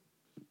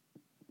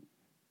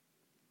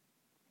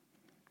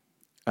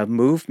 A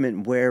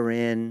movement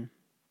wherein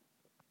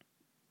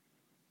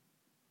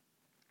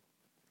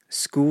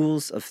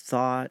schools of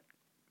thought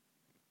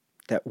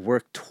that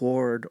work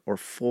toward or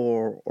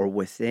for or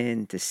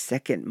within the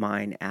second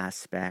mind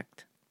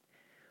aspect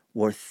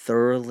were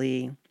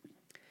thoroughly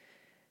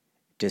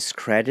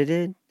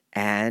discredited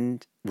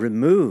and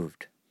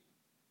removed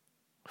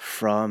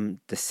from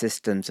the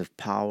systems of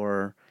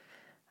power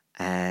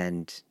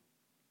and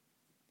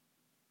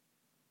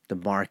the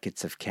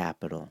markets of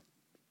capital.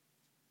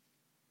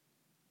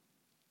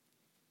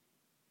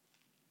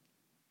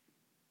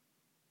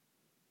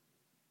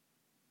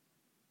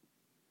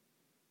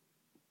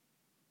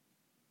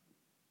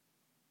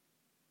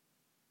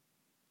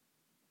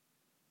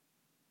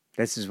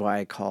 This is why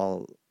I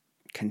call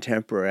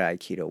contemporary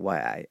Aikido,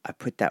 why I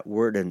put that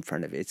word in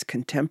front of it. It's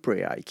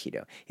contemporary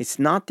Aikido. It's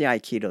not the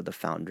Aikido the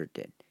founder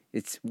did.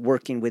 It's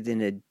working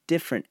within a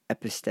different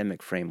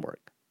epistemic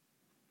framework.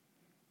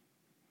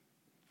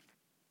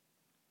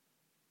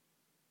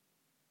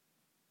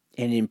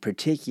 And in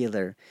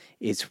particular,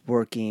 it's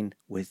working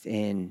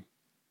within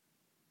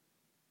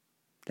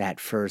that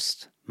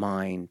first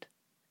mind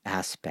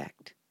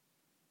aspect.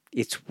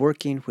 It's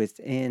working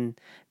within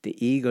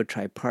the ego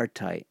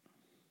tripartite.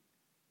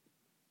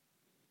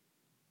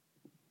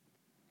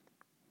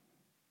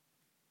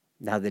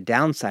 Now, the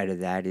downside of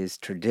that is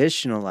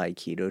traditional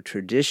Aikido,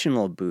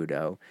 traditional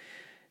Budo,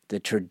 the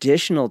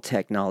traditional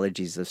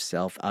technologies of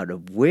self out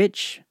of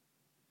which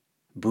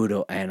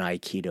Budo and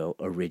Aikido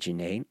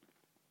originate,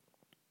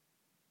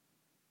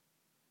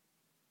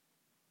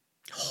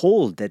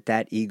 hold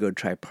that ego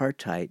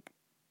tripartite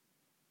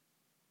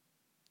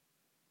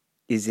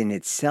is in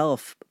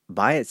itself,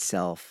 by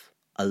itself,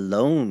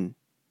 alone,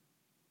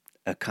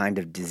 a kind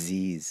of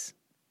disease.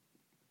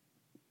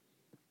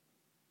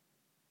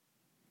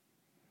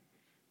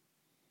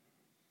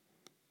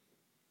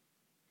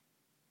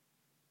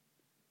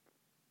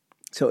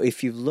 So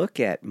if you look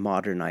at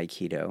modern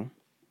Aikido,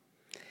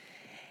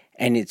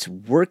 and it's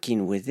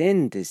working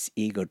within this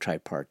ego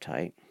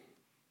tripartite,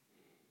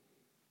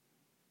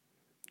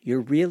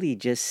 you're really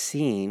just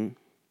seeing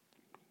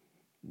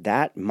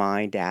that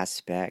mind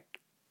aspect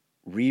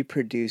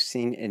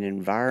reproducing an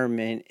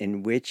environment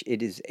in which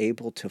it is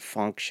able to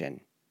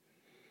function.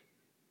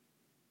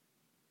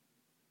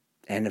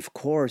 And of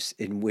course,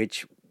 in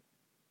which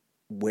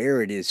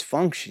where it is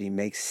functioning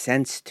makes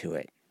sense to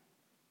it.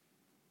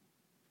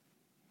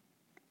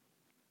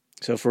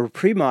 So for a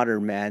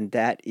pre-modern man,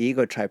 that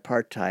ego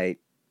tripartite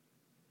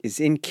is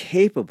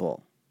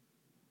incapable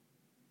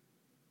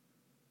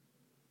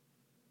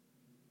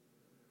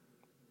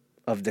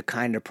of the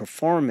kind of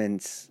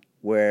performance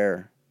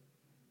where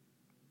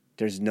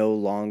there's no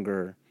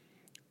longer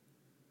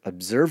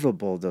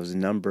observable those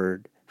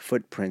numbered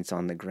footprints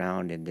on the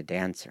ground in the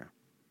dancer.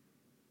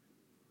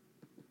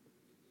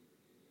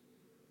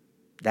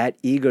 That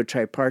ego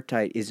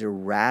tripartite is a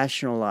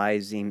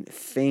rationalizing,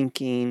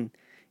 thinking,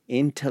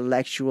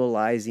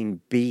 intellectualizing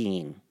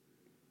being,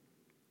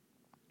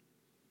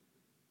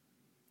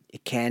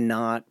 it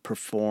cannot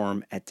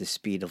perform at the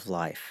speed of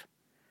life.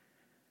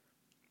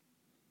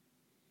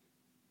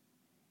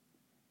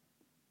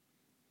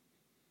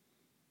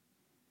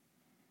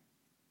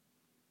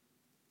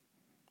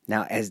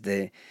 Now, as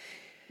there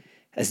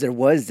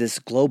was this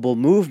global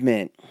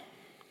movement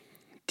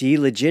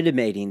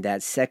delegitimating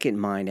that second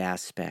mind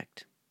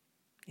aspect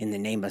in the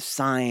name of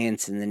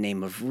science, in the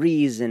name of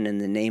reason, in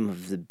the name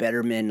of the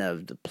betterment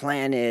of the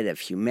planet, of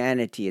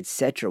humanity,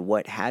 etc.,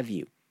 what have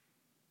you.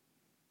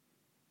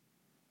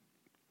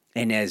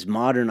 And as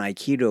modern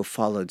Aikido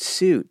followed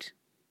suit,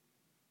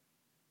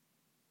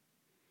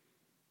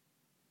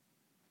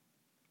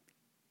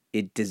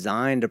 it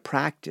designed a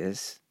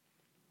practice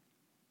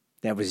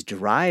that was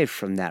derived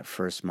from that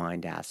first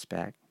mind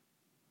aspect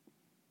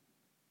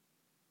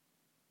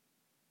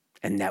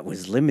and that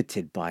was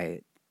limited by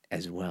it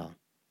as well.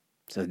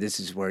 So this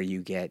is where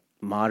you get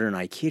modern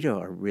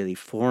Aikido are really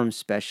form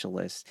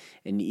specialists,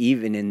 and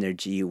even in their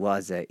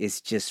Jiuwaza,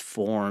 it's just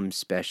form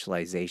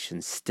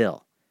specialization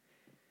still.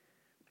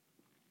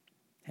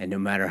 And no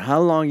matter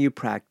how long you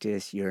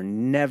practice, you're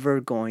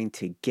never going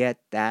to get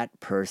that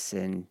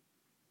person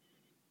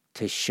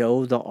to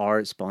show the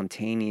art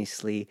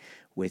spontaneously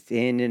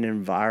within an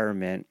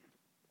environment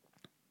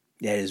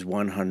that is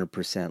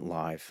 100%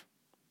 live.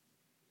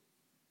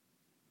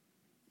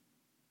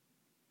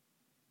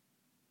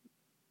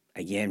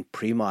 Again,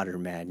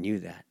 pre-modern man knew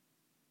that.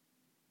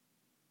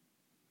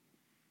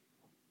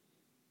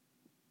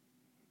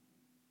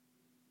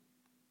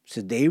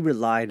 So they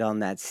relied on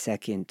that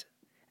second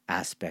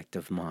aspect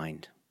of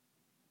mind.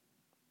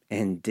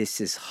 And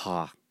this is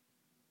Ha.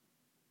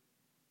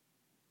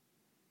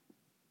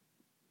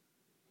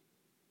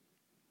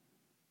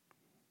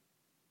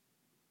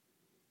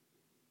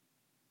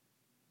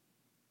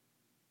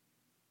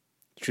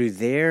 Through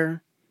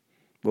their,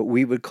 what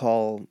we would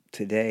call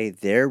today,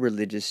 their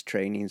religious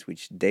trainings,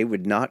 which they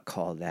would not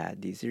call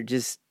that. These are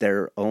just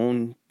their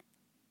own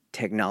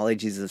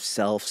technologies of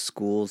self,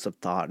 schools of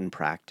thought and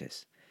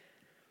practice.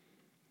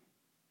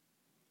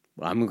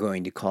 Well, I'm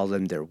going to call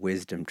them their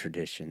wisdom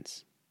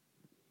traditions.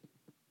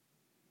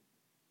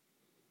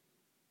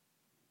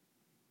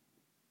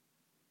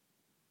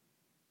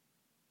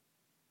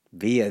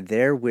 Via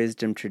their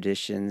wisdom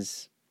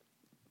traditions,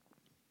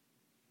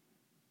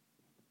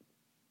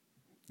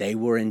 they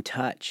were in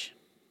touch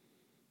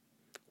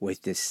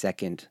with this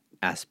second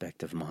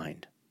aspect of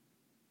mind.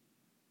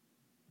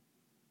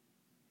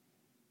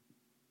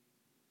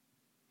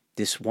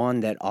 This one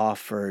that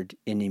offered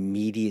an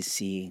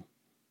immediacy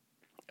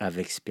of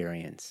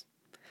experience,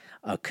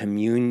 a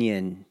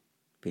communion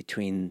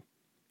between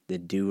the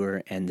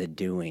doer and the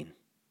doing.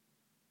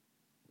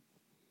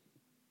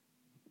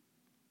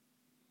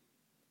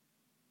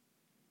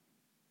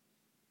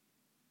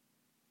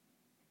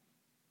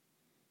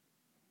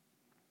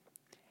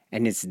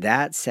 And it's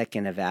that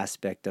second of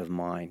aspect of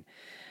mind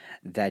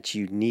that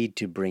you need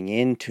to bring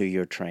into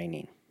your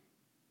training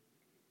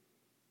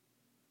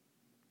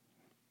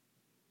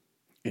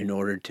in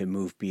order to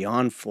move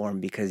beyond form,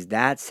 because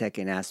that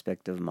second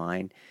aspect of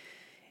mind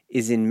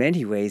is in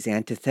many ways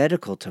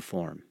antithetical to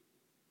form.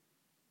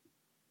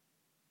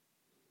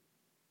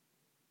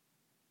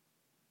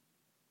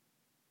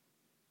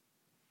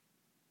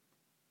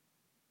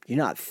 You're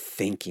not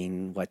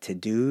thinking what to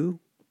do,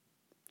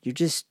 you're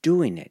just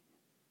doing it.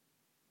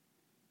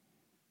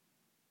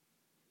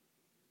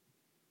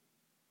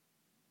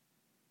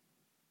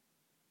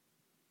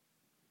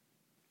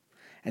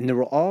 And there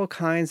were all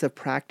kinds of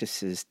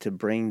practices to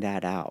bring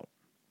that out.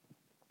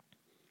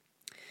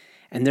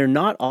 And they're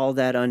not all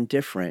that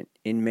undifferent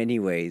in many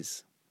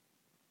ways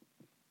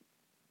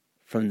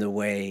from the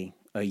way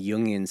a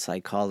Jungian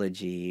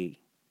psychology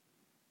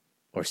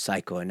or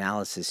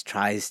psychoanalysis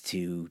tries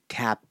to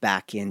tap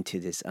back into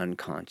this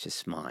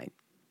unconscious mind.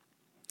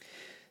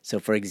 So,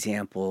 for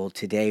example,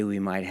 today we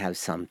might have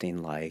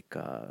something like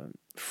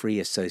free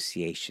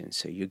association.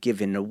 So you're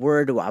given a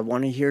word. I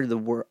want to hear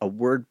a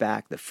word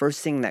back. The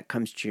first thing that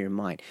comes to your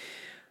mind.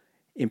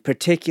 In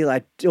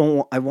particular,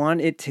 I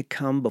want it to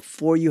come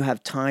before you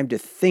have time to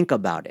think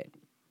about it.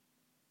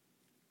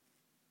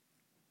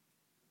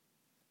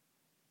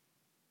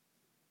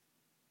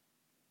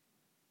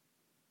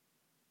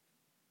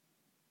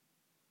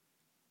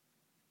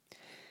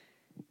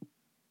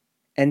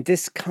 And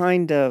this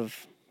kind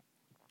of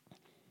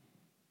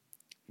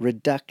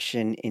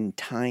reduction in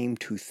time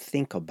to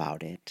think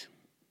about it,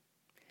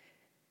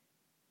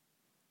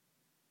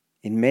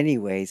 in many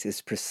ways,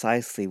 is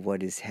precisely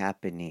what is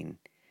happening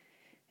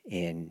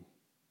in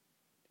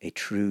a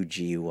true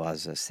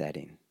Jiuwaza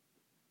setting.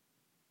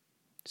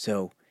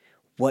 So,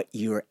 what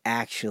you're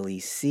actually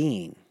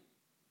seeing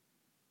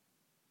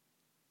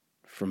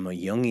from a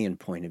Jungian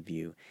point of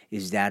view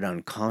is that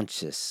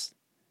unconscious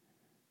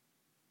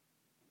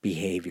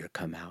behavior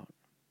come out.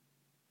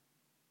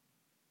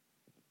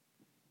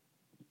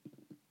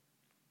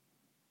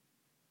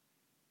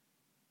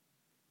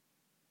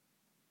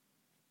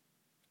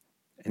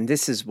 And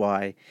this is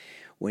why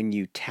when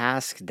you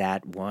task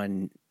that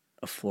one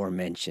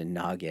aforementioned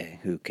Nage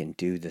who can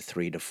do the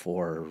 3 to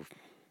 4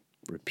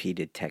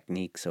 repeated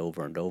techniques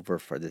over and over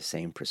for the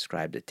same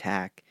prescribed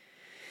attack,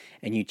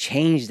 and you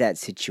change that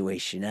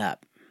situation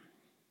up,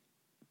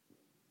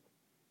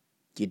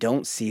 you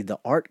don't see the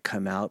art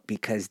come out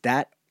because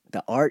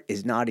the art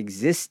is not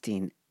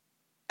existing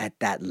at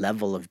that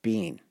level of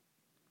being.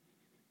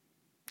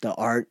 The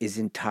art is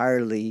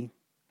entirely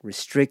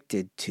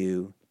restricted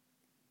to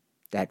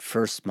that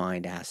first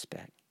mind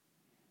aspect,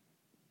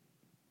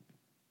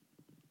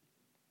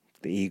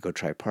 the ego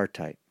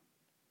tripartite.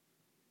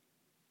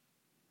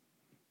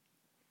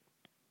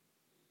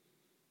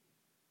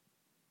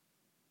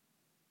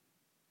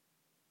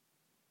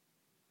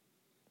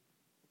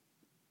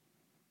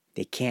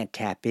 They can't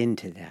tap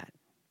into that.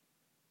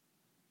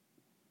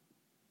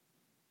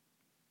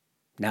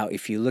 Now,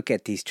 if you look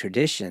at these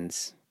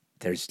traditions,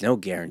 there's no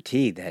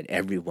guarantee that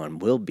everyone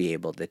will be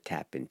able to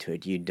tap into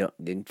it. You don't.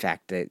 In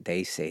fact,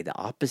 they say the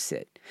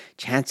opposite.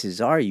 Chances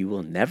are you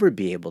will never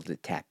be able to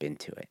tap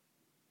into it.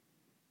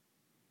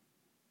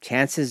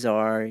 Chances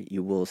are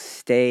you will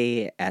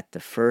stay at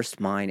the first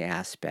mind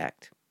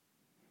aspect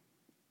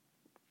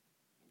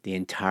the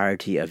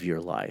entirety of your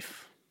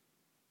life.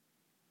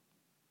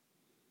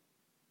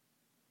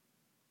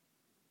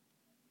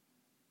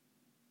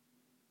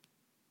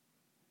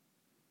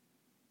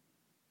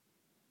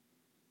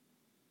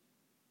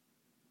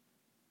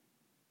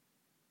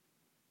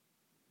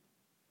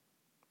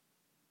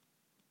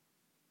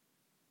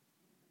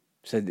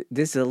 So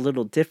this is a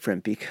little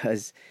different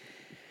because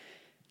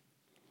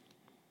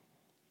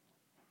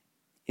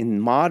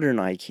in modern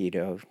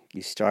Aikido,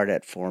 you start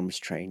at forms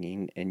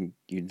training and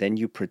then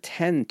you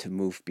pretend to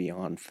move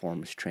beyond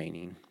forms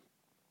training.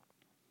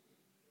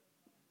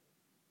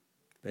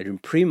 But in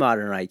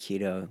pre-modern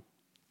Aikido,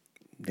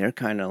 they're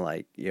kind of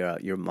like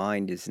your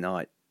mind is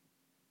not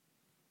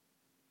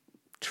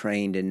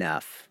trained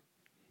enough.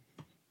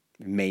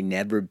 It may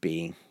never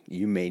be.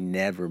 You may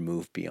never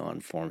move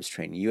beyond forms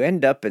training. You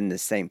end up in the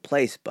same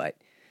place, but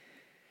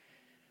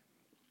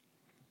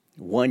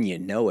one you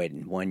know it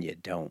and one you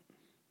don't.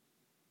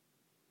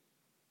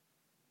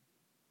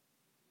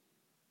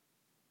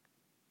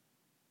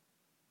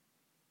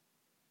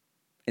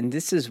 And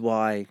this is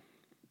why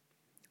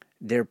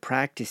their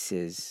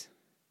practices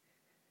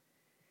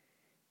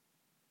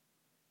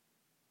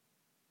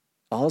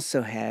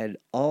also had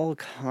all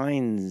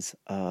kinds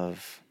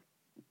of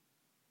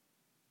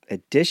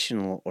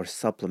additional or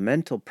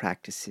supplemental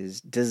practices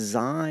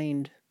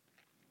designed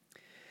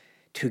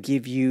to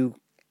give you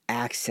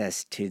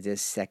access to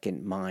this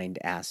second mind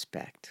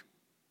aspect.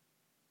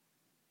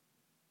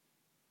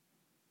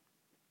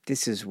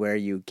 This is where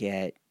you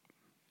get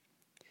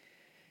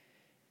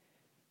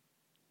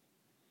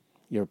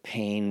your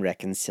pain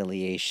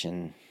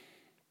reconciliation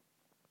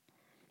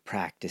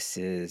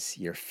practices,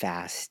 your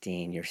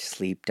fasting, your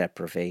sleep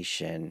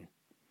deprivation.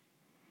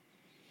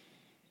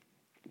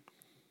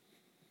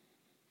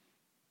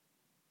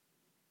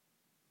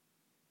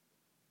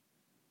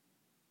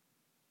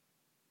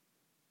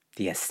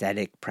 The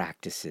ascetic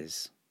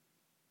practices.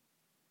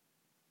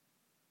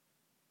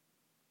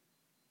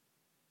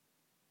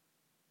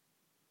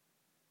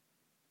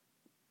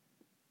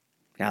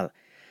 Now,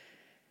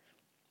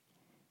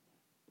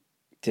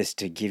 just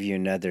to give you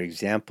another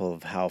example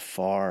of how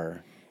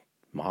far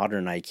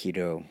modern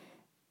Aikido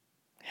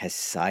has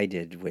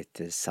sided with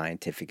the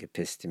scientific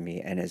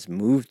episteme and has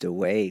moved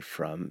away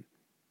from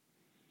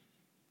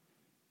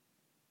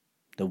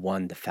the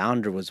one the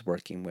founder was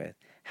working with,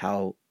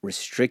 how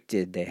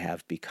restricted they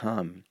have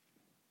become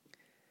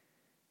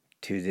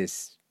to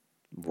this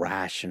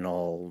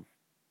rational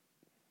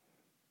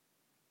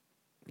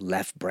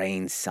left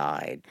brain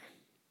side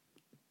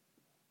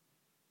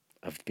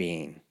of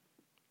being.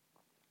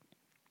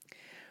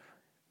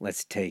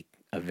 Let's take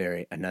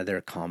another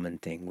common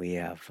thing. We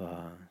have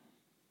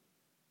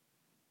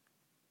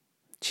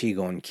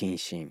Qigong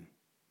Kinshin.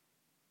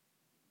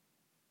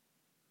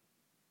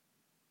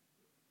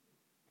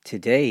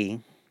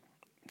 Today,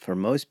 for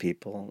most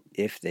people,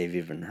 if they've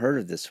even heard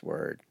of this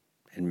word,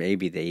 and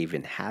maybe they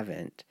even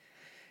haven't,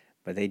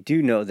 but they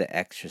do know the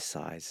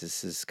exercise.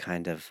 This is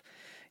kind of,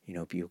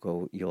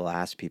 you'll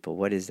ask people,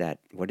 what is that?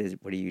 What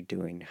are you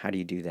doing? How do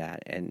you do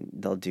that? And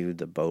they'll do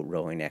the boat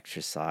rowing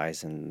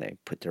exercise and they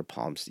put their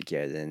palms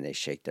together and they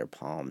shake their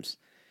palms.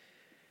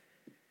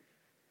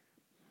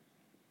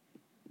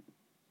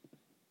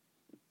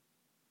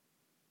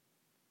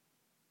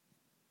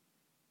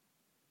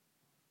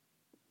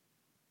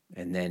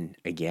 And then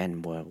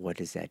again, what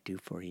does that do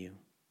for you?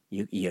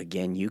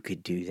 You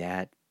could do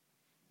that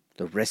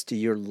the rest of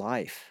your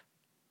life.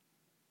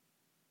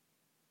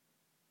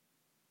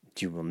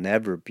 You will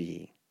never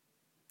be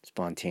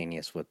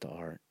spontaneous with the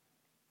art.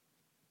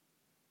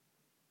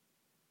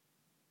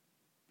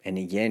 And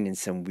again, in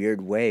some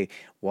weird way,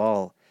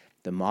 while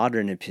the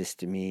modern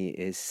episteme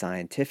is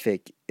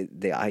scientific,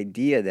 the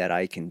idea that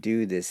I can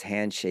do this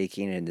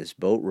handshaking and this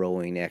boat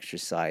rowing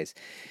exercise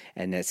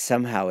and that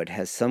somehow it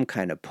has some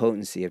kind of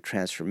potency of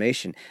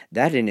transformation,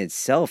 that in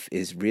itself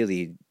is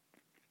really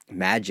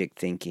magic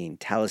thinking,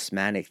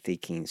 talismanic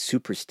thinking,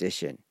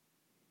 superstition.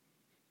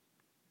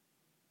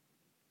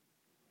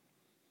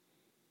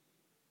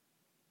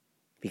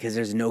 because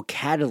there's no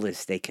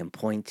catalyst they can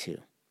point to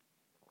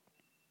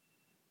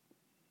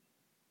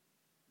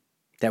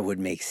that would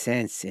make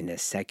sense in a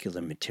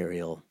secular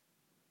material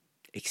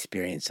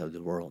experience of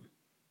the world.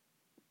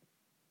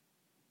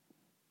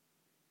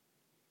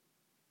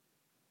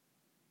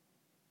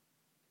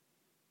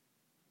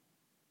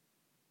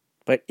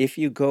 But if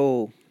you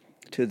go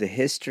to the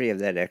history of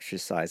that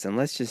exercise, and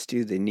let's just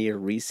do the near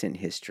recent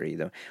history,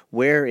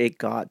 where it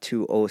got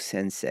to O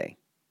Sensei.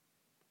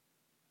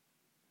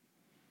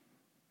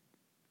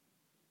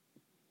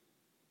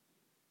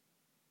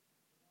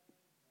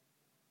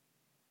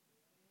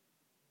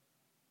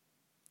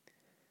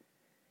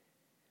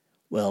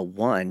 Well,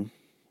 one,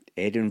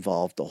 it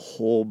involved a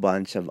whole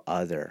bunch of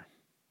other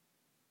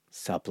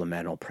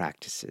supplemental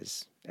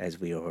practices, as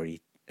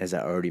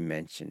I already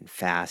mentioned: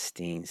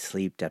 fasting,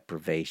 sleep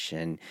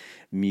deprivation,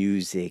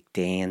 music,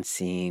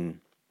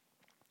 dancing,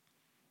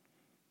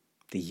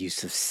 the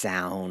use of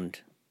sound.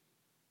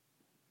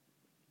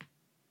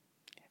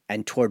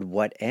 And toward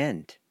what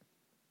end?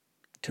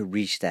 To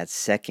reach that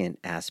second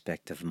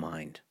aspect of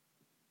mind.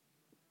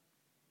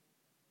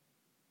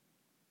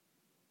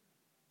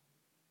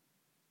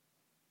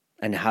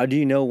 And how do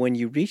you know when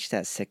you reach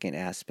that second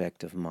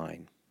aspect of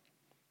mind?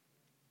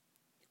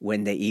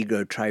 When the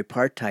ego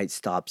tripartite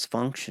stops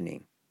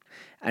functioning.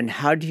 And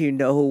how do you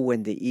know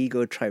when the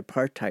ego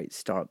tripartite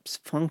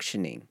stops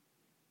functioning?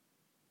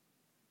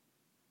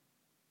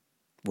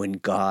 When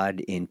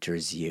God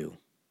enters you.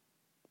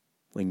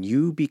 When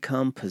you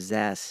become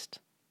possessed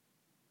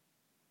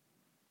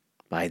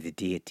by the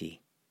deity.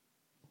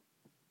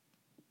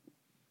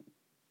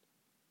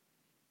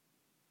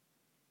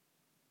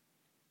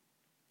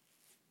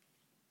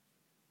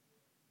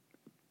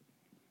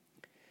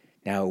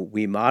 Now,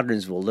 we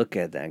moderns will look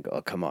at that and go,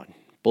 oh, come on,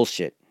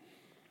 bullshit.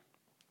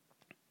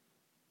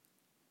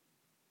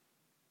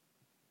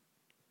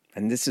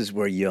 And this is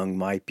where Jung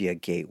might be a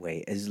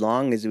gateway, as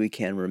long as we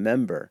can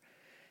remember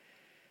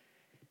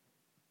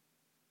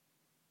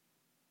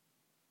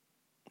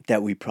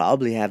that we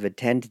probably have a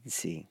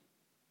tendency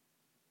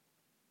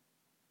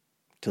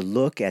to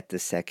look at the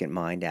second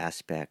mind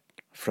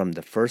aspect from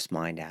the first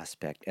mind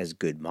aspect as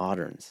good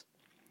moderns.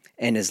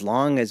 And as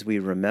long as we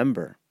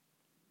remember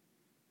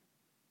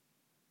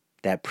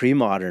that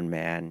pre-modern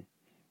man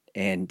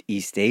and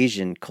East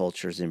Asian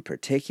cultures in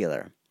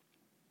particular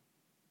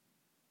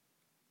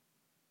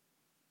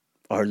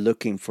are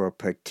looking for a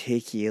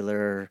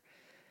particular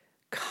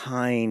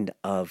kind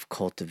of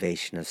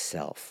cultivation of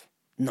self,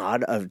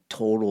 not a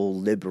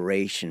total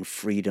liberation,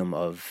 freedom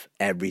of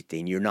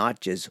everything. You're not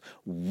just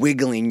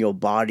wiggling your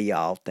body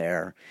out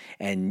there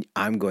and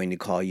I'm going to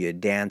call you a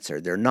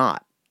dancer. They're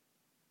not.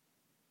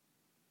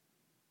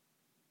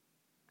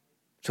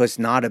 So it's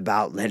not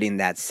about letting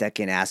that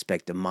second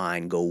aspect of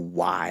mind go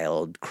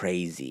wild,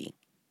 crazy.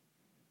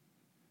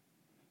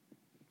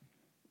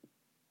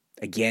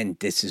 Again,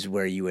 this is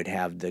where you would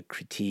have the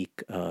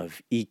critique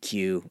of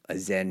EQ, a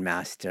Zen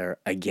master,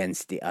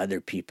 against the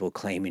other people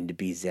claiming to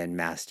be Zen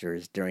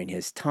masters during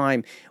his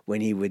time,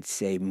 when he would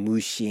say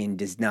Mushin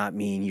does not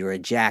mean you're a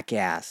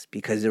jackass,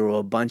 because there were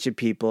a bunch of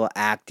people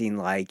acting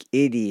like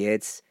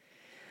idiots,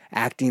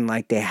 acting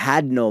like they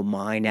had no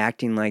mind,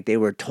 acting like they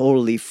were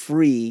totally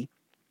free.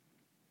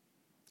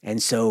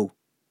 And so,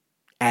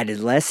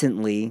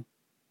 adolescently,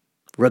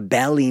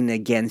 rebelling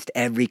against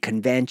every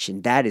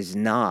convention. That is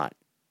not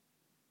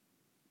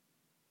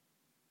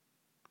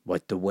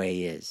what the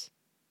way is.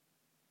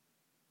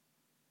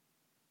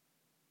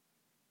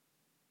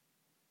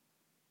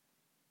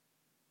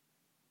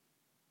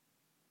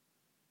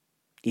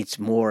 It's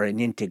more an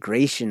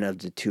integration of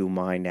the two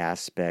mind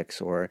aspects,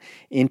 or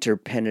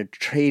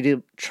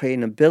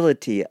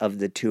interpenetrability of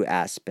the two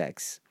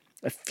aspects,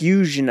 a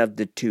fusion of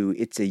the two.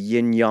 It's a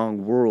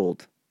yin-yang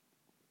world.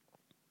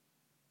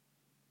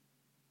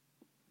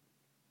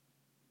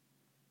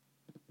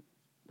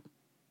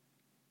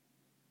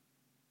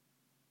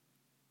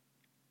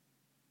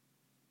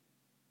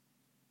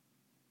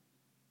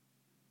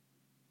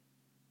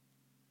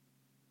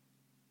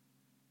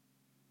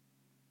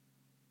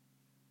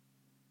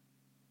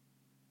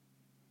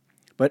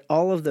 But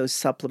all of those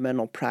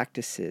supplemental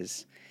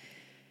practices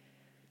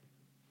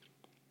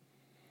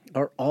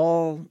are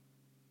all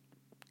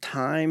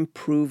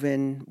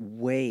time-proven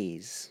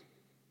ways,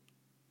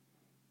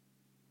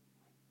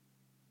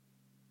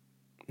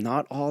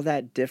 not all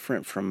that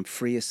different from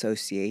free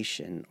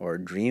association or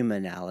dream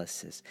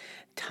analysis.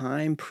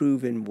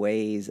 Time-proven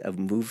ways of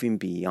moving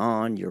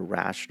beyond your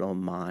rational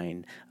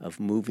mind, of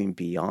moving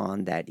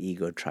beyond that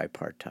ego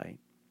tripartite.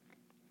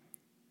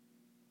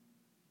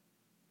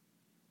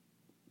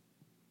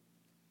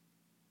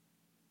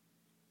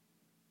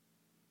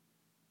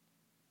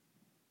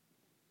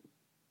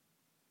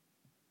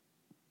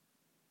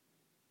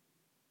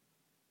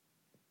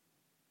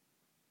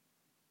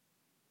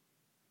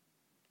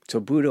 So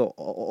Buddha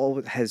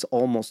has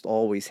almost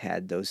always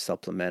had those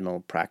supplemental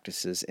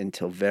practices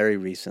until very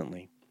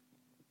recently.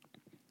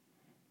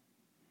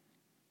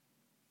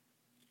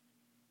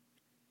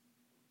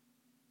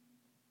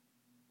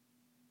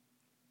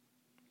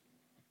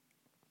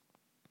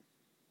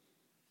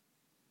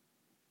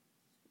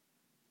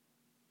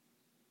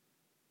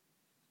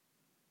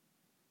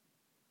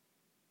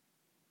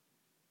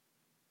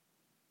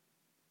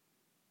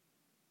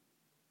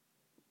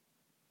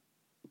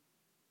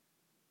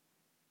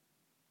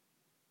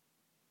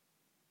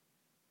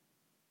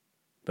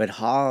 But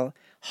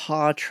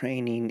Ha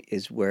training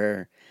is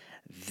where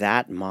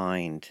that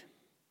mind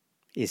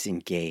is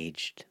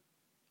engaged.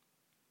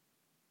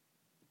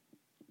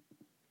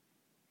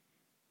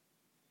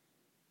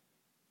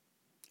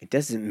 It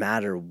doesn't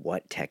matter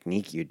what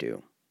technique you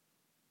do.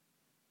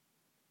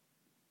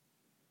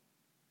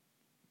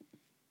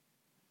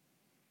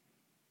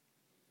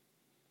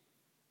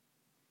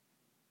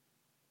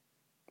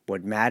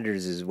 What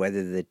matters is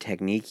whether the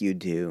technique you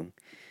do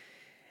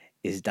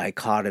is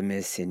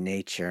dichotomous in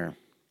nature,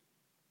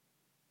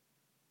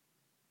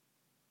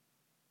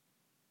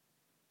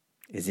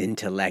 is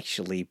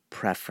intellectually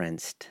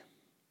preferenced,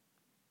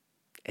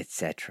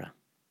 etc.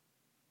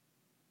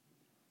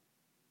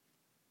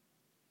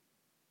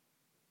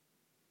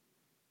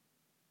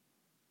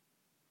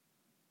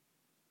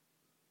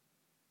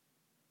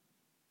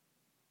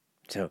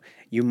 So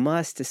you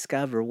must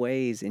discover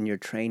ways in your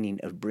training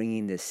of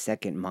bringing this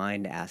second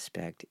mind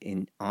aspect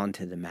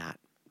onto the mat.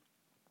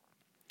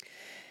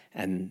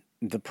 And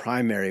the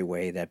primary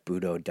way that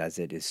Budo does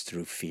it is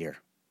through fear.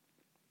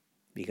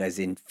 Because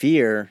in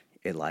fear,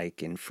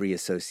 like in free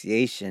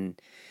association,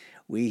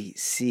 we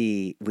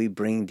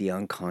bring the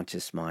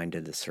unconscious mind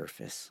to the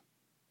surface.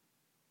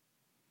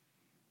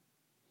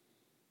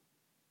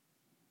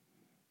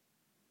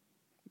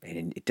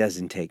 And it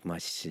doesn't take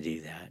much to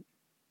do that.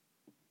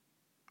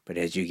 But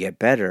as you get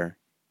better,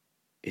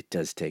 it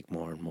does take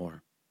more and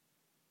more.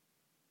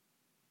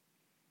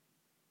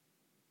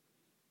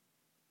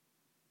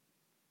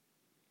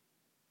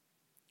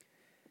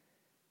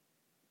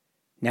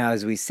 Now,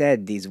 as we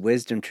said, these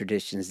wisdom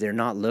traditions, they're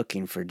not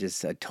looking for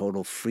just a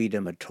total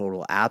freedom, a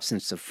total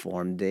absence of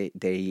form.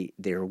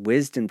 They're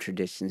wisdom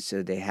traditions,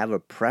 so they have a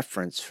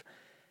preference.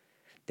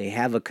 They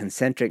have a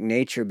concentric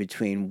nature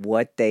between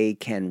what they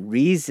can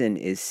reason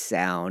is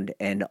sound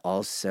and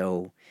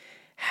also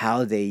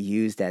how they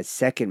use that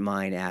second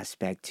mind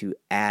aspect to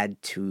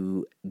add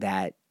to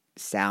that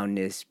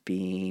soundness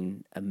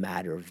being a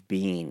matter of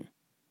being,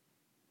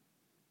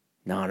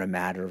 not a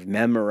matter of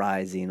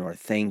memorizing or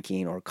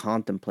thinking or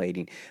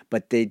contemplating,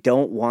 but they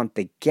don't want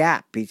the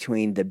gap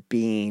between the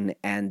being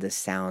and the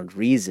sound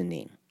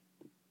reasoning.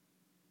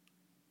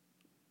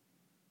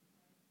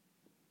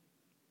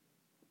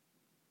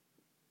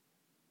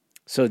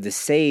 So the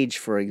sage,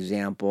 for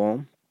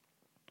example,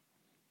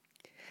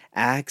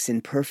 acts in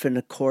perfect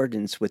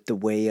accordance with the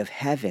way of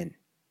heaven.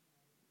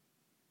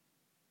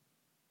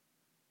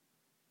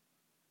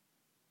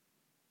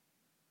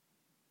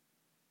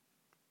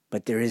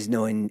 But there is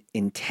no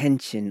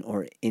intention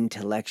or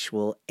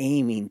intellectual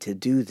aiming to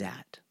do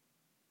that.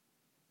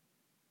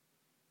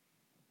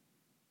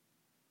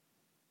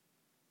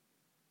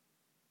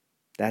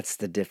 That's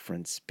the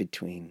difference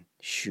between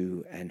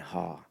Shu and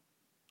Ha.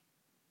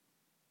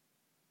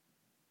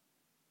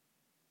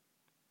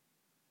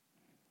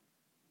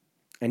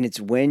 And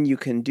it's when you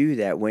can do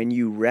that, when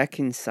you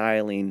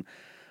reconciling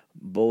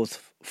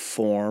both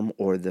form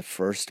or the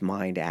first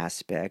mind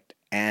aspect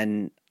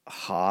and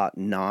Ha,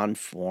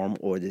 non-form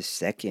or the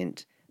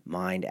second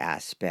mind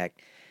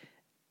aspect,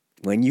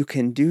 when you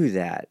can do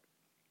that,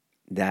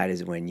 that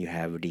is when you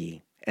have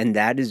Ri. And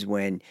that is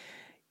when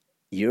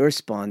your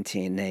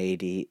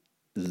spontaneity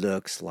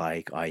looks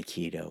like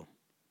Aikido.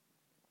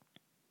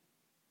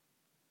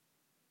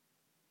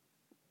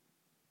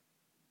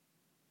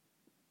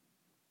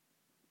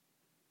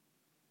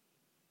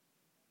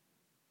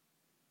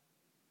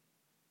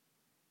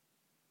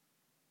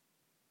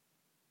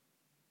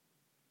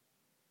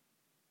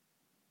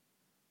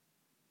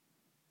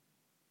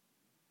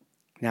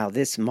 Now,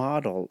 this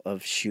model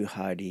of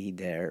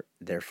Shuhari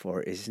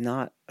therefore is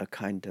not a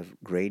kind of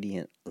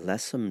gradient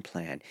lesson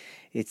plan.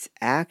 It's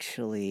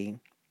actually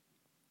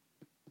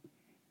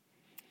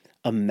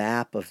a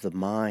map of the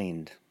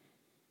mind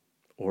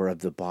or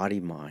of the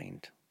body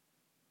mind.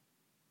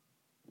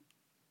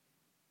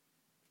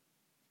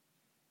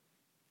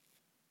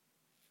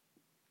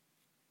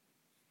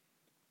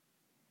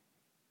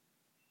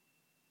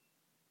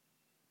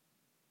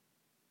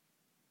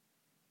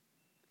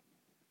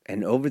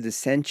 And over the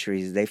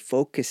centuries, they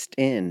focused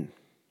in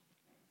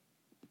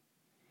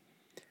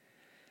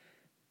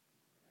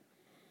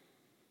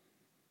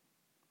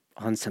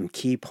on some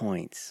key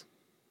points.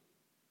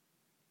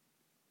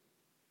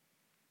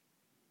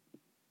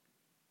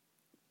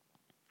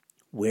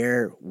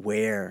 Where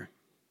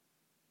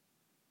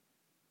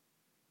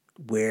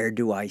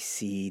do I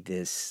see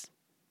this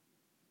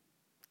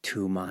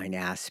two-mind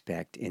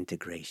aspect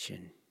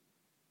integration?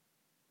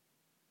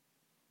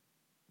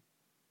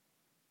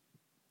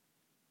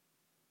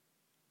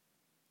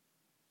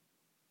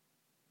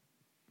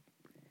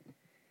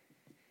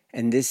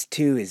 And this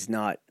too is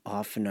not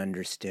often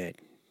understood.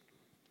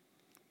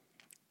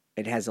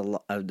 It has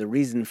the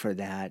reason for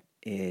that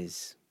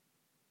is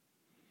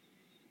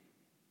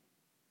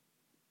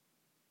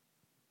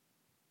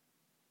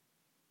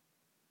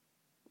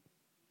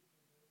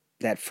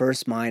that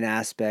first mind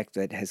aspect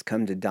that has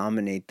come to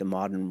dominate the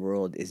modern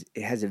world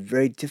it has a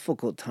very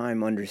difficult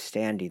time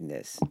understanding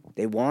this.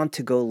 They want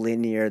to go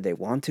linear, they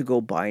want to go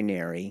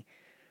binary.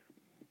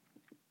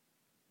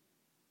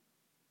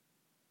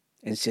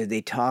 And so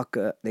they talk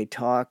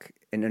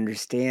and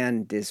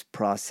understand this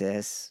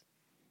process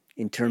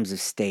in terms of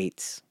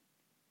states.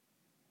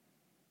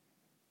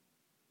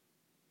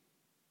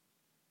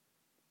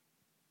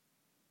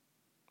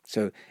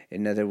 So,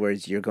 in other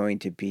words, you're going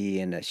to be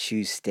in a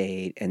shu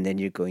state, and then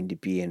you're going to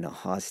be in a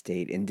ha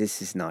state, and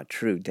this is not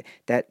true.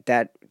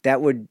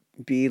 That would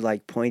be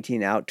like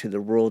pointing out to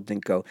the world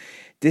and go,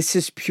 "This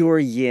is pure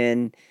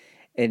yin,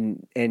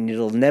 and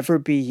it'll never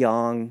be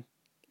yang,"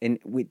 and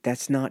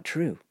that's not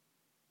true.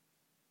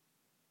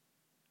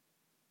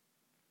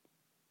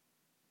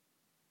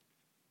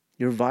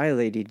 You're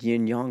violating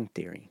yin-yang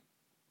theory.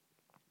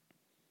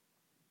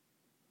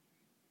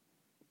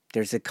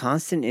 There's a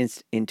constant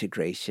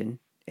integration,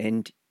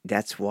 and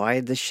that's why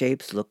the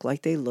shapes look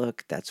like they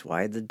look. That's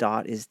why the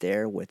dot is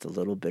there with a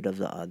little bit of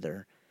the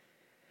other.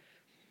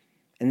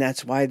 And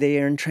that's why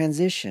they are in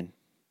transition.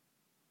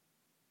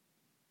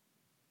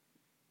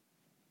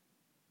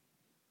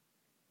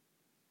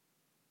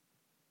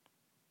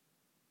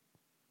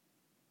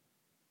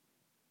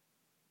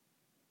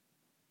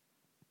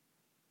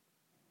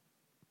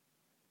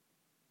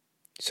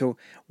 So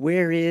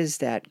where is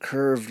that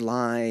curved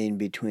line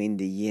between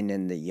the yin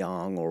and the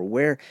yang, or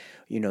where,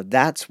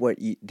 that's what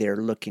they're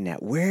looking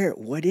at.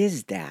 What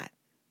is that?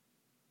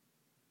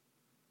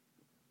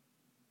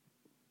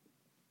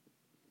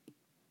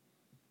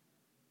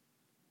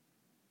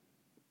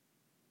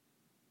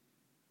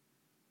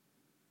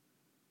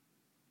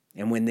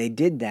 And when they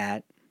did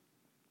that,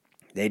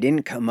 they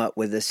didn't come up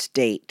with a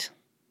state.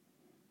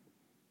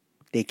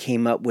 They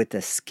came up with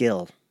a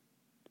skill.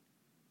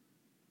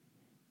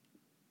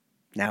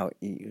 Now,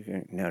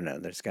 no,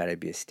 there's got to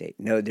be a state.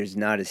 No, there's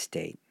not a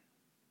state.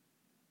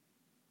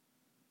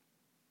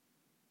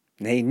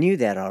 They knew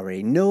that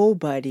already.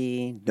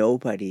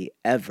 Nobody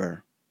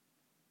ever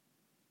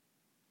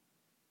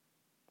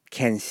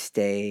can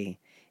stay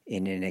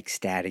in an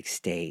ecstatic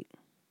state.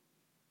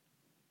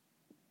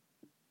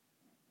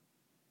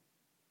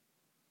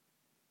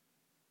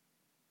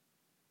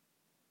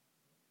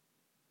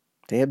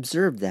 They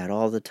observe that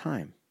all the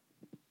time.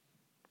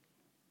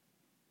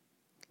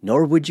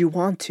 Nor would you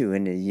want to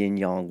in a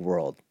yin-yang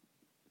world.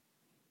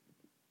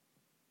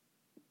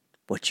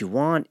 What you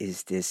want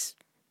is this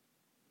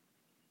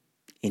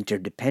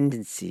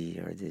interdependency,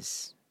 or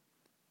this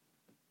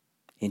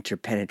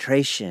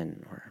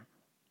interpenetration, or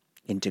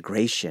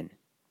integration.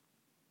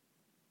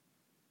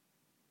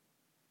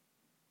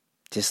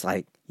 Just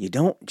like you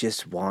don't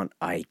just want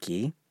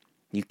Aiki.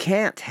 You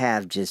can't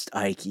have just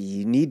Aiki.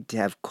 You need to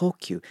have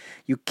Kokyu.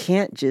 You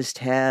can't just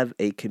have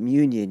a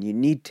communion. You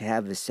need to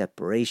have a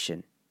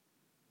separation.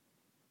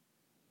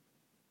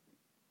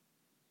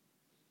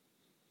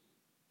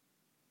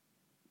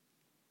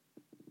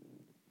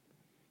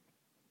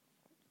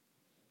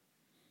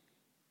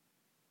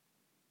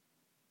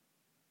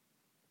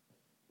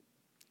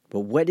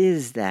 But what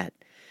is that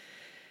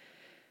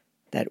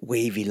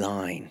wavy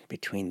line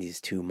between these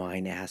two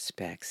mind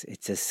aspects?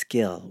 It's a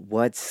skill.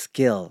 What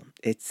skill?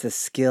 It's a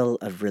skill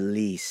of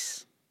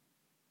release.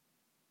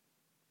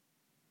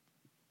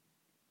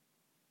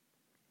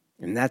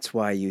 And that's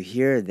why you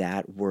hear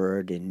that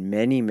word in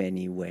many,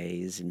 many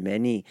ways,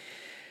 many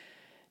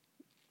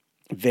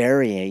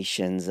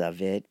variations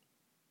of it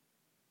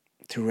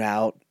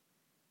throughout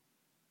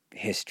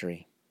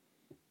history.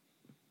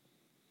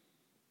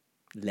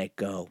 Let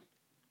go.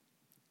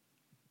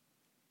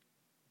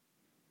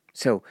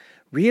 So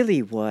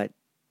really what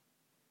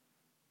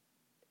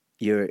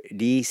your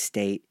Li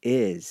state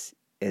is,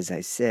 as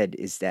I said,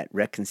 is that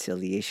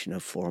reconciliation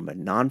of form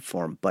and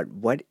non-form. But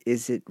what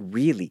is it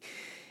really?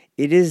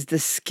 It is the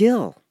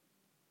skill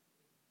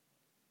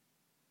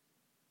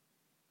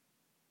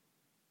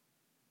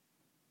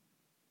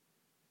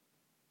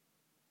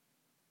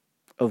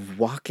of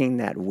walking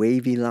that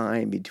wavy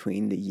line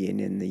between the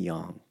yin and the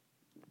yang.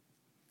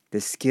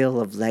 The skill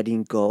of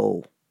letting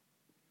go.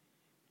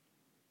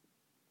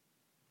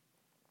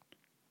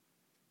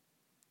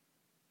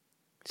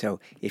 So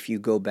if you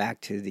go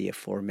back to the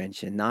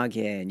aforementioned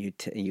Nage,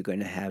 and you're going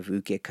to have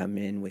Uke come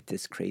in with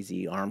this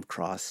crazy arm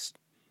cross,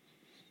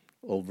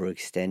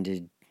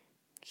 overextended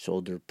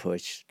shoulder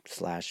push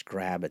 /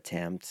 grab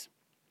attempt.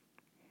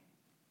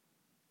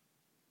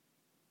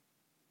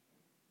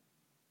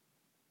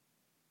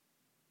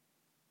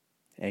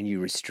 And you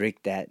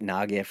restrict that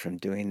Nage from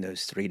doing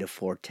those 3 to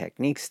 4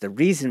 techniques. The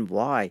reason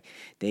why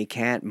they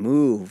can't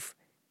move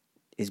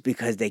is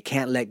because they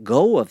can't let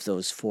go of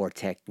those 4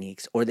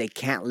 techniques, or they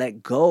can't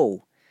let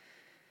go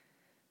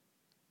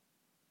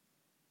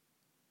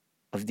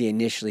of the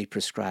initially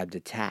prescribed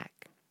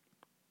attack.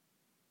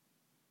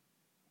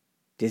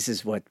 This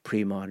is what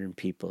pre-modern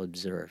people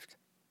observed.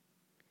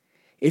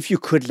 If you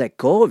could let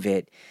go of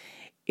it,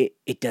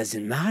 it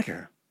doesn't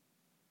matter.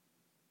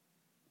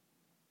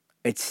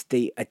 It's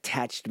the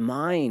attached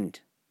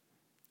mind,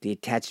 the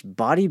attached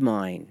body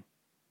mind,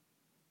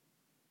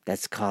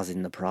 that's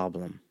causing the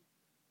problem.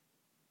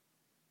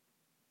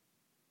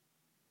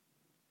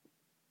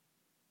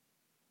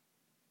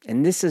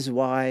 And this is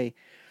why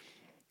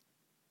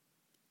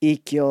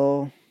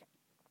Ikkyo,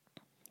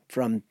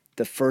 from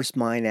the first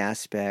mind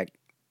aspect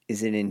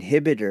is an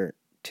inhibitor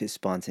to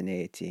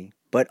spontaneity,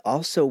 but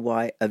also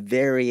why a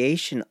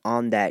variation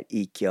on that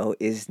ikkyo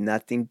is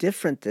nothing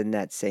different than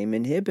that same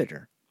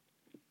inhibitor.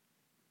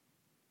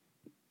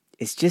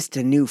 It's just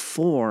a new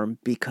form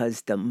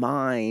because the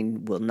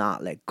mind will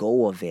not let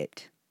go of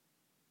it,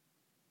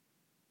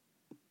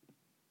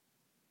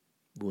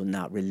 will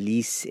not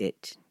release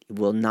it, it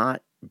will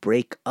not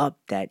break up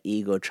that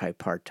ego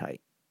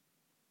tripartite.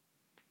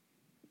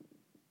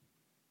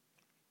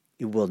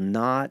 It will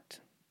not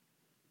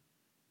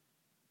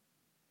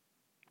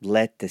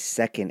let the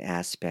second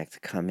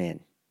aspect come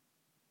in.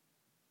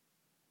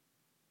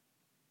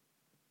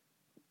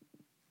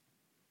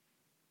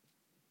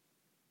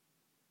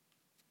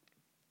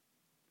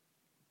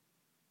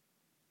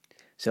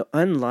 So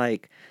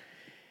unlike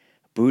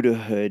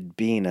Buddhahood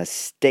being a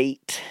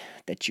state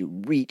that you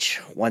reach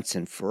once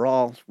and for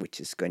all, which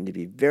is going to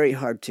be very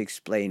hard to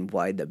explain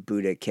why the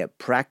Buddha kept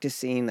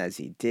practicing as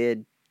he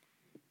did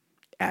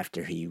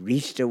after he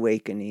reached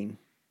awakening.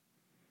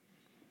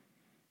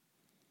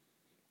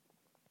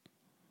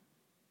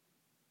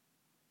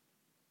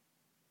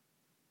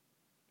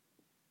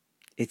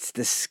 It's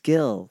the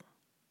skill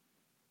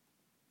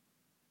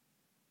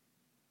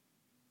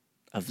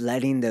of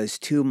letting those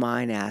two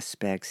mind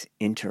aspects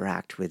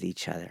interact with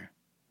each other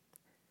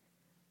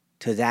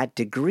to that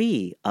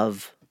degree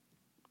of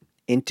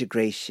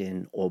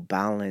integration or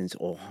balance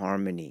or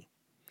harmony.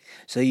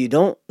 So you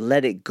don't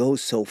let it go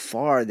so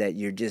far that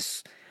you're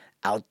just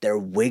out there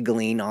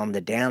wiggling on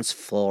the dance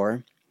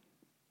floor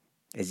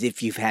as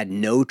if you've had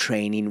no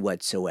training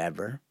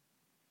whatsoever.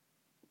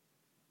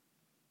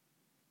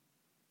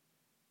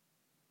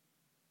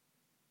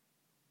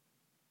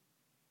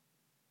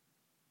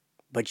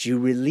 But you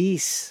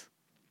release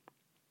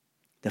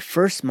the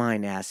first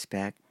mind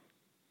aspect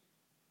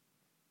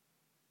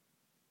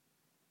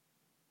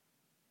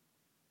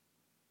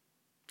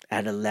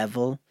at a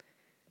level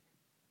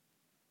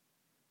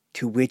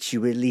to which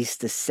you release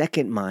the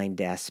second mind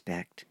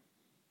aspect.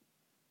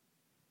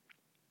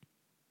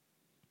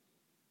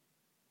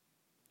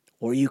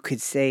 Or you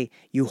could say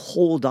you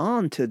hold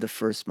on to the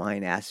first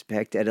mind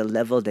aspect at a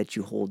level that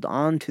you hold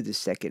on to the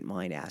second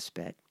mind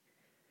aspect.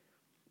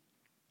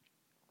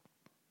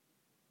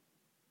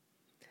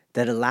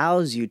 That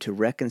allows you to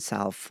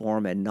reconcile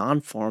form and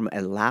non-form,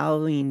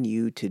 allowing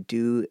you to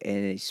do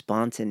a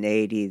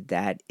spontaneity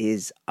that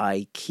is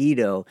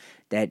Aikido,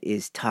 that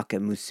is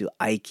Takemusu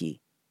Aiki.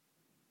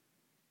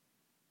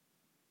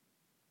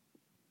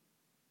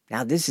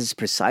 Now, this is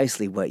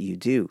precisely what you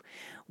do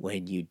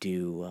when you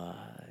do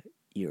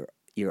your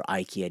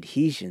Aiki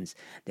adhesions.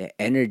 The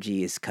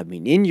energy is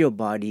coming in your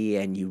body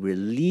and you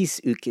release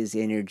Uke's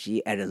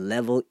energy at a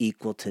level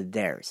equal to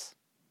theirs.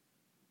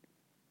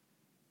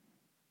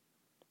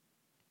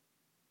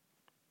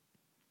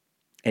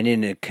 And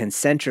in a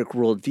concentric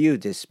worldview,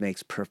 this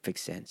makes perfect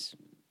sense.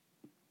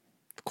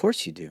 Of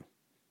course you do.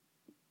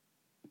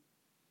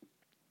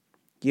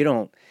 You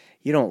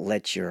don't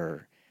let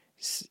your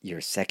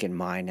second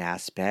mind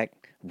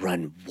aspect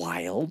run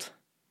wild.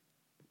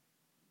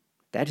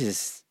 That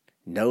is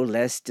no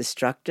less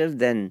destructive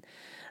than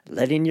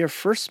letting your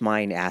first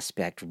mind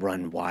aspect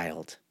run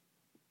wild.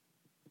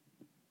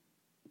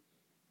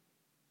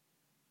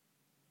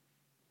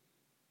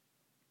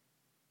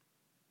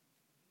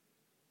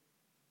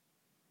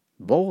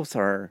 Both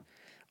are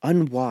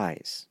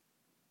unwise.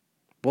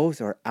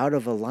 Both are out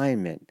of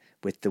alignment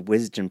with the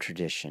wisdom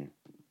tradition.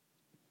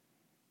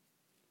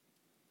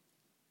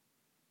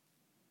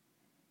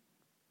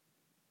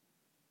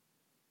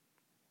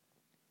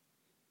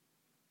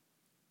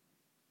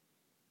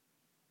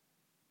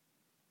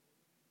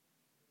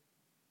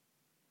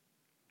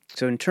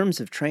 So in terms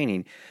of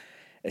training,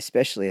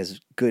 especially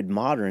as good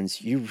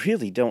moderns, you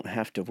really don't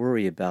have to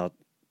worry about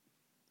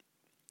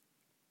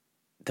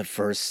the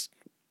first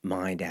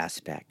mind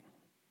aspect.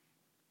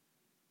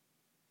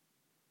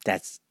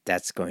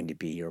 That's going to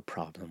be your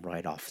problem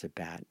right off the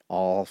bat.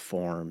 All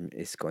form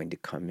is going to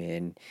come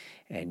in,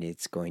 and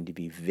it's going to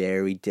be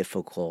very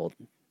difficult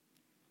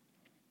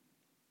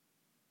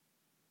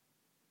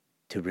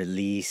to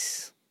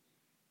release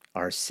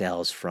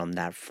ourselves from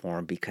that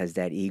form because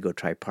that ego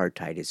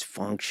tripartite is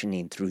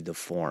functioning through the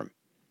form.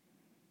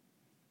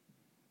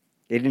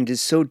 It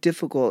is so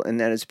difficult, and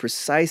that is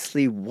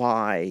precisely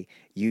why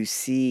you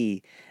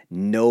see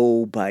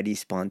nobody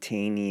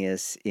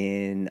spontaneous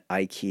in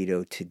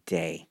Aikido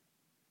today,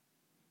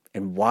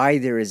 and why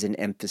there is an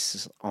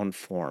emphasis on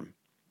form.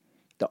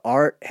 The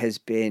art has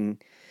been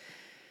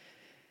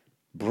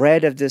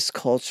bred of this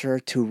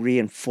culture to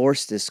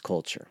reinforce this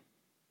culture.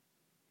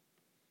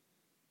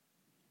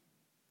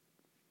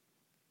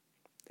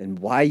 And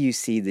why you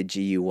see the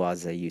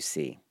Jiyuwaza you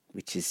see,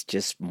 which is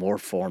just more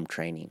form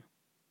training.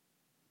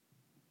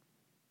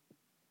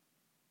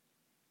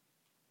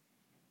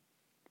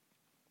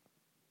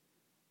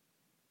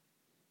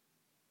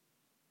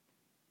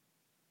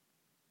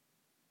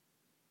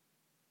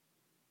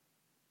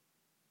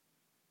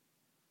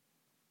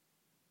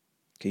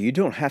 So you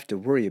don't have to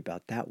worry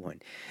about that one.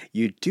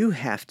 You do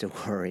have to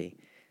worry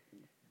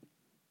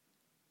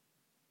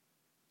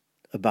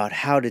about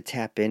how to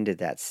tap into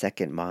that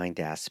second mind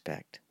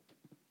aspect.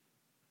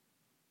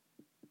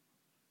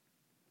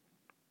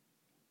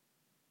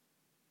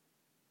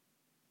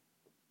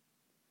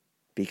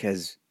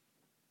 Because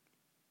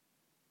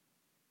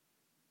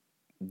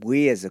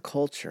we as a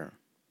culture,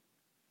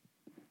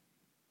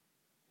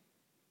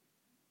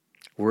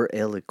 we're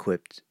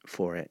ill-equipped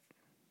for it.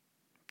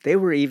 They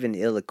were even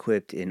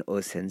ill-equipped in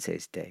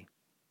O-sensei's day,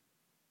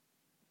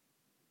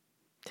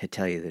 to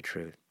tell you the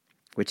truth,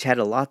 which had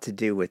a lot to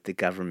do with the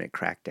government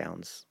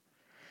crackdowns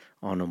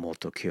on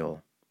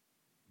Omoto-kyo.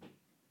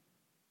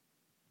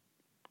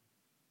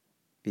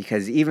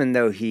 Because even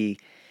though he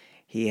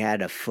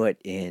had a foot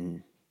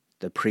in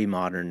the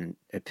pre-modern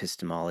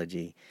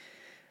epistemology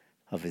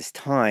of his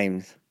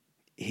times,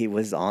 he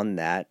was on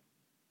that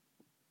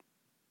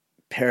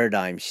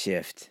paradigm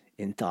shift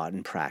in thought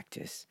and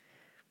practice.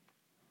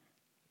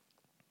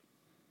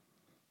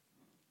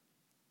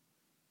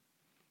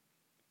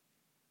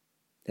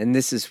 And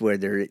this is where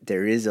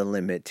there is a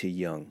limit to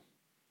Jung.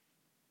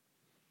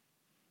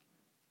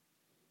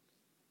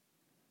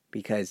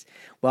 Because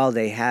while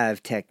they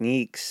have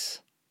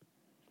techniques,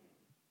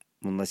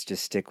 and let's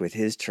just stick with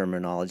his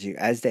terminology,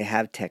 as they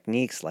have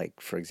techniques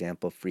like, for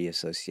example, free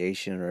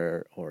association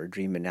or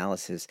dream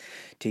analysis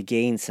to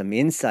gain some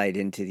insight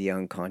into the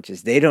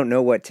unconscious, they don't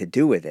know what to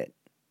do with it.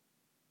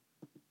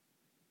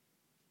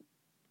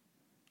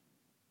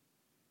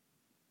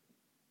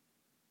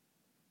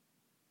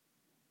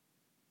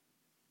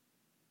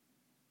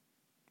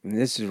 And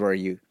this is where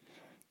you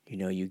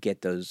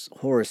get those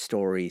horror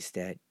stories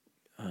that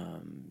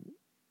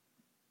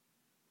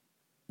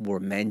were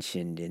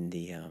mentioned in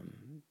the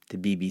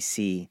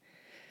BBC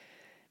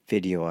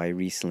video I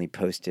recently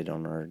posted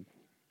on our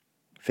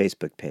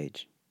Facebook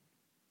page.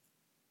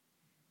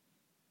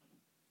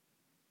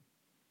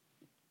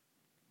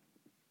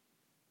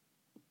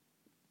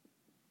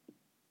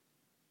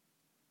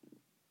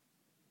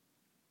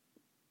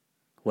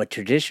 What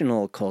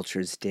traditional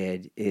cultures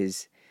did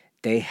is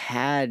they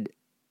had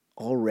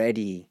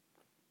already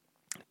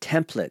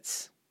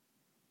templates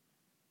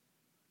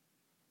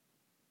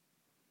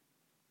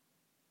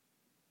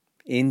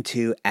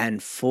into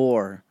and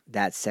for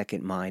that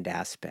second mind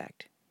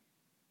aspect.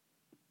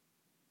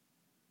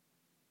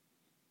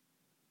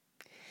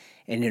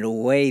 And in a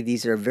way,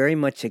 these are very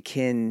much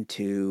akin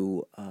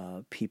to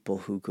people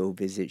who go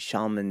visit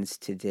shamans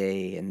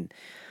today. And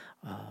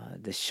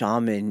the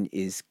shaman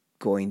is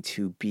going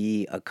to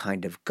be a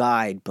kind of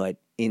guide, but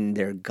in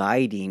their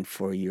guiding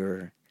for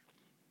your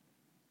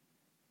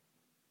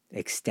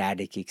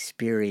ecstatic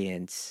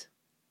experience,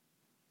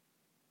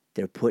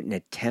 they're putting a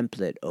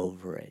template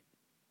over it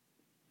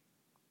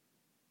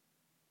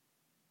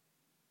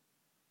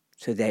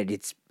so that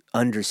it's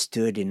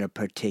understood in a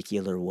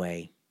particular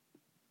way.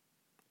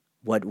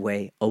 What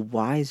way? A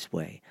wise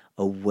way,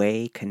 a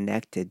way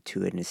connected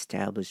to an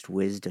established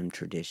wisdom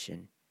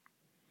tradition,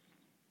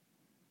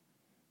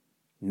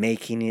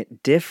 making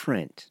it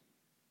different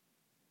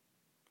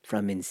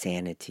from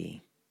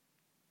insanity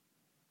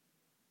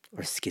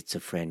or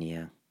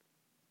schizophrenia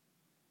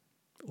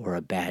or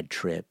a bad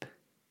trip.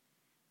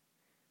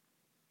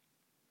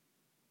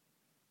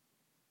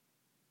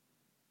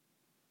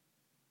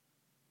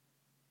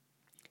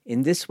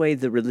 In this way,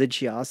 the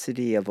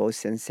religiosity of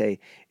O-sensei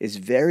is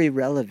very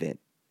relevant.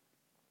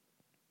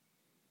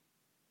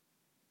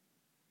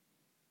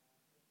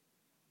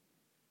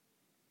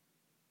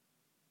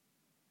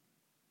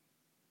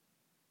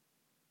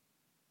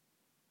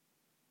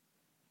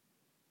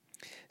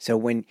 So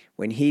when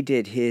he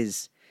did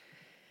his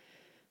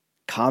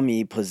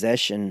kami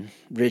possession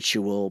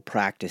ritual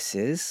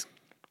practices,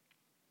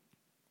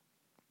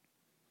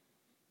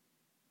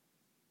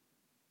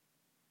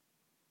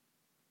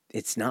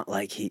 it's not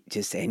like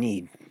just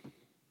any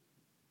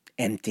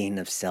emptying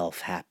of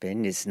self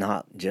happened. It's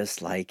not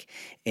just like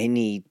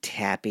any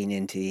tapping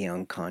into the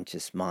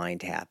unconscious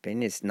mind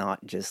happened. It's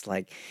not just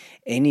like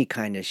any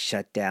kind of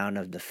shutdown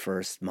of the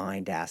first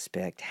mind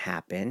aspect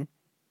happened.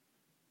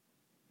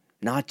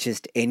 Not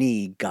just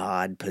any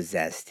god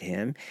possessed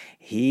him.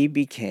 He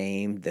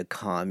became the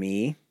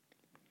kami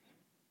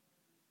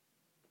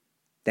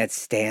that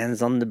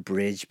stands on the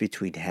bridge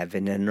between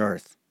heaven and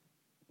earth.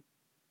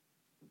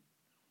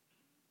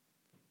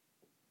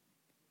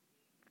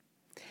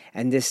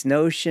 And this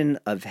notion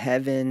of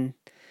heaven,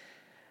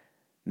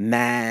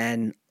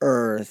 man,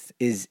 earth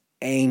is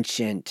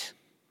ancient.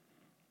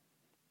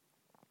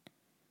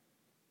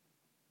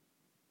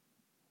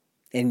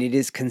 And it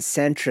is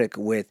concentric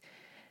with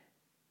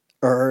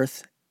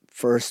earth,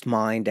 first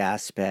mind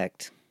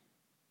aspect,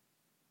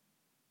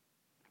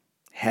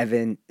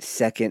 heaven,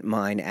 second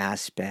mind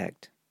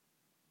aspect,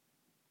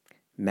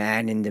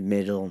 man in the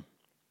middle,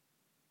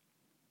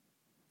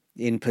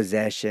 in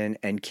possession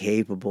and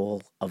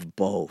capable of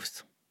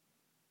both.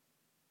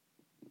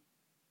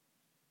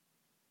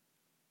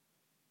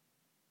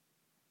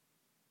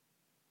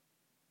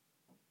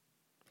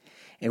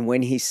 And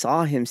when he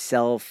saw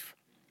himself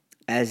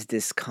as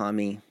this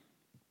kami,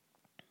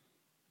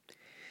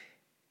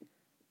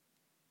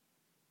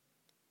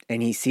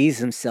 And he sees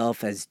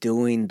himself as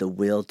doing the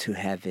will to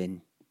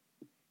heaven.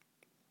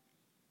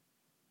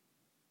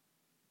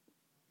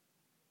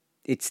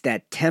 It's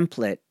that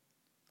template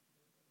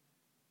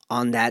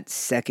on that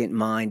second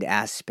mind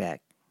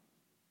aspect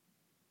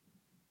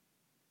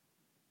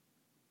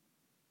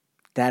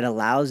that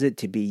allows it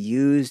to be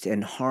used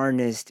and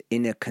harnessed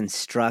in a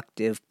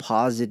constructive,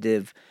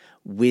 positive,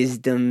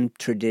 wisdom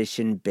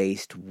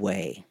tradition-based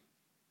way.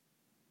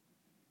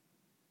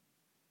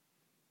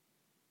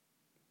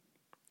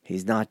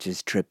 He's not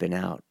just tripping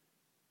out.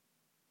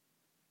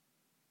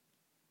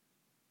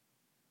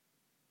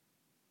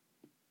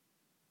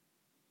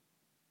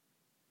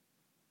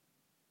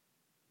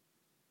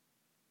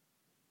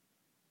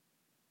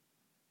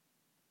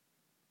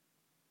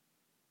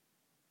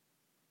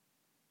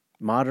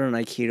 Modern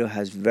Aikido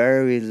has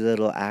very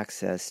little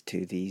access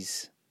to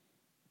these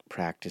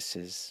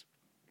practices,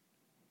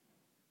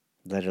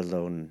 let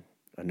alone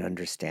an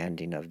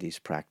understanding of these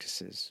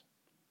practices,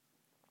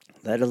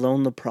 let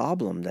alone the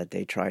problem that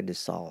they tried to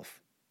solve.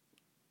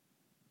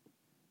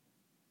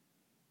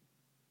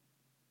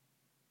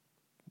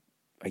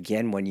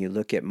 Again, when you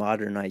look at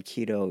modern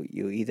Aikido,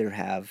 you either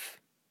have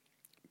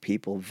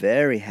people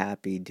very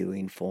happy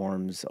doing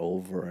forms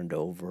over and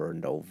over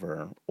and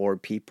over, or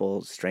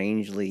people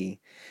strangely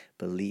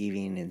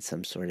believing in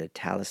some sort of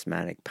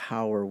talismanic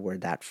power where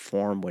that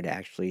form would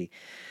actually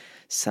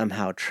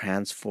somehow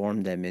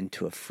transform them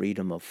into a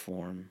freedom of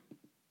form.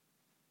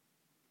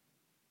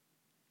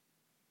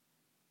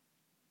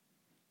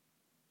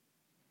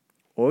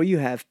 Or you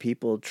have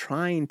people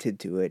trying to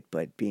do it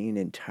but being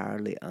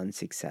entirely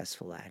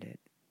unsuccessful at it.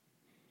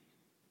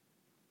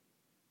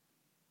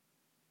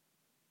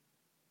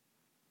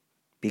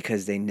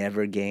 Because they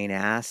never gain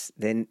access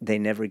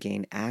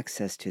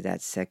to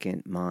that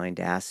second mind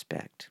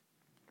aspect.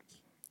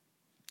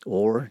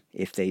 Or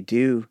if they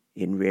do,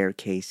 in rare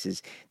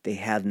cases, they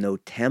have no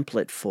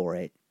template for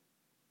it,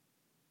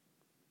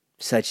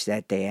 such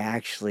that they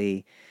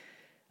actually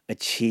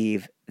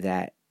achieve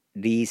that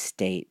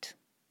state.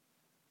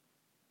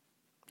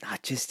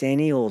 Not just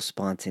any old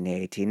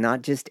spontaneity,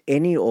 not just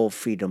any old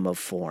freedom of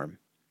form,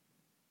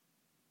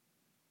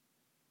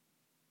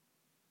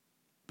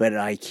 but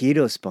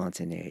Aikido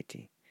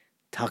spontaneity,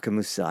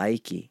 Takamusa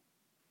Aiki.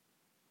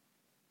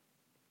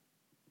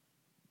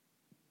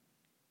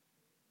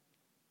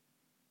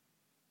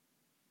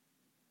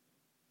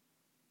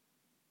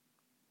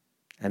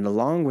 And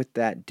along with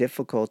that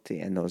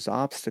difficulty and those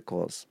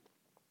obstacles,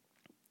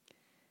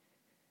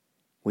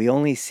 we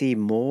only see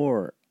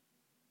more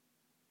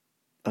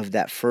of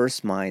that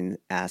first mind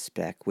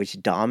aspect,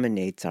 which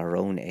dominates our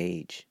own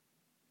age.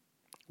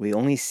 We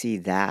only see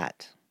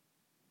that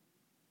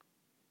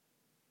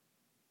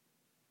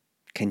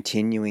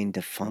continuing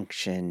to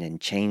function and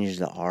change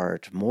the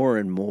art more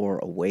and more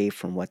away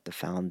from what the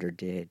founder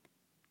did.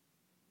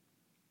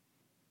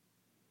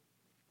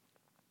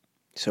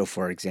 So,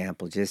 for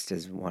example, just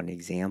as one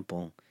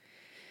example,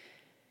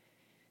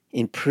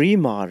 in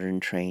pre-modern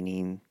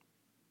training,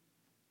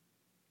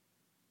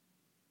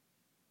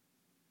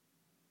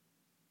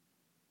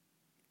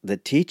 the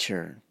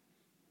teacher,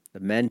 the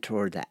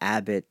mentor, the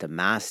abbot, the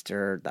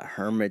master, the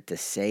hermit, the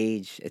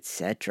sage,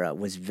 etc.,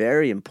 was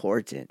very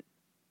important.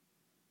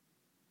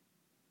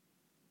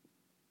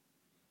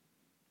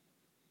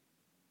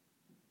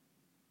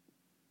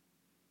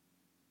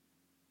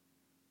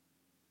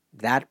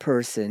 That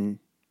person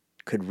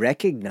could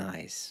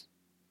recognize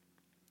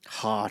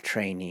Ha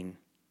training,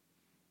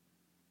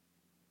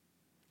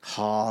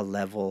 Ha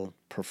level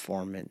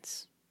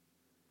performance,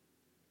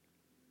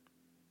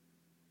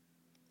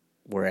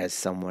 whereas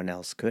someone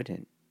else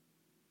couldn't.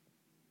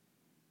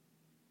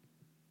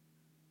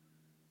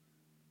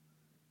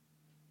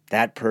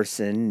 That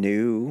person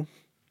knew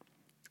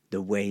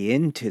the way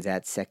into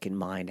that second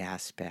mind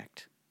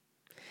aspect.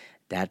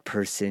 That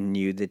person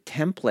knew the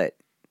template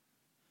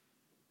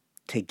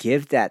to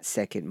give that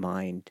second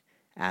mind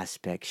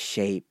aspect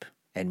shape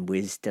and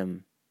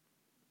wisdom.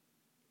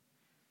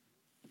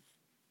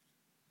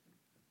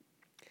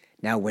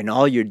 Now, when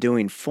all you're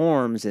doing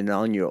forms and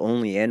on your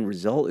only end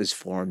result is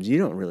forms, you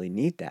don't really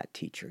need that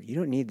teacher. You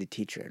don't need the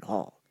teacher at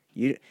all.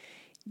 You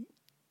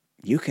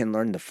can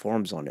learn the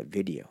forms on a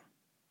video.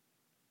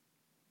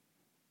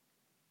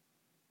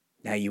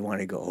 Now you want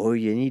to go, oh,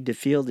 you need to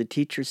feel the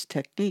teacher's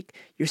technique.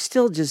 You're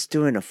still just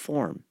doing a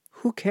form.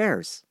 Who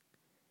cares?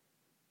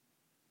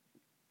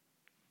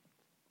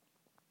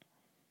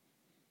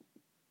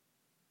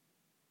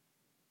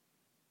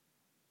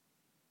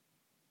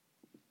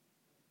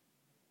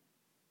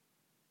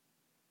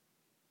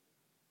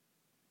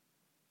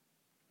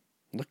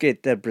 Look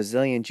at the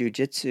Brazilian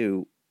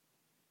Jiu-Jitsu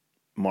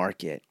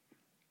market.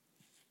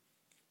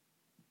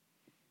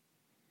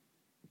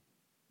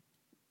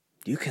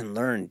 You can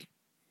learn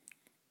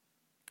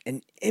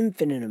an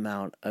infinite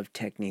amount of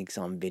techniques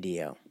on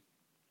video.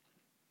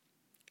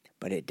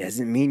 But it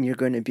doesn't mean you're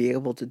going to be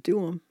able to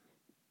do them.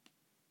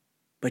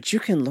 But you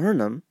can learn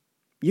them.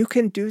 You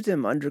can do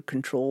them under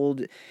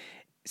controlled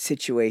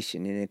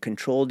situation, in a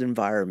controlled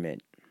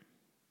environment.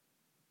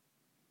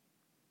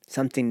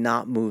 something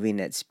not moving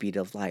at speed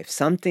of life,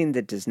 something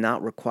that does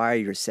not require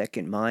your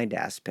second mind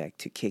aspect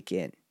to kick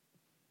in,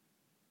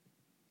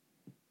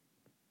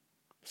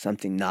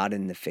 something not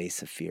in the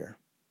face of fear.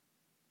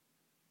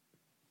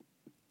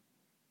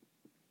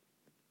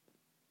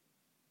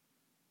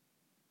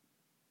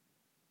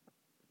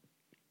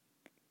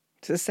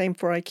 It's the same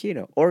for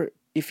Aikido. Or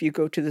if you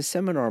go to the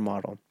seminar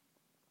model,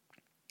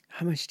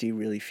 how much do you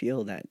really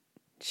feel that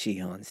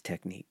Shihan's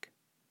technique?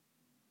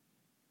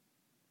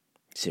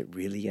 Is it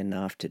really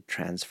enough to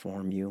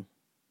transform you?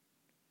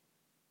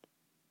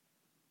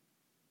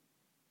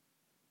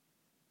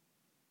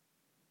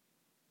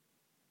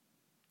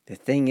 The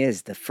thing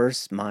is, the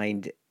first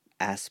mind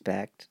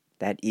aspect,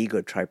 that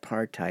ego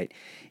tripartite,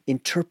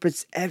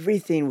 interprets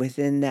everything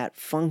within that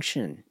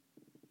function.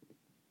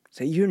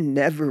 So you're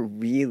never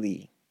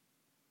really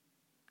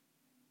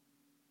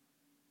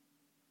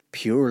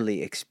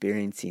purely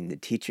experiencing the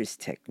teacher's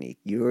technique.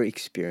 You're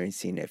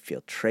experiencing a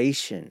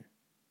filtration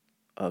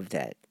of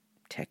that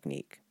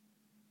technique.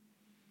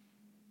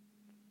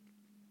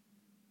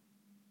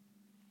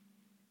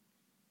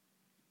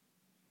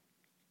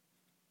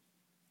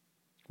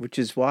 Which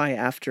is why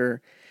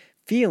after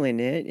feeling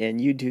it and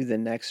you do the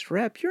next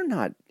rep,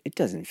 it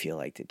doesn't feel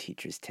like the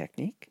teacher's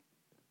technique.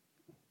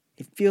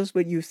 It feels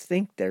what you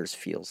think theirs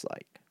feels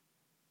like.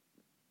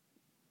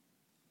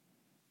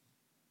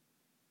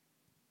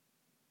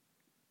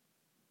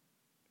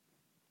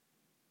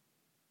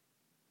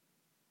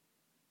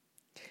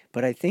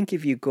 But I think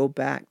if you go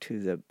back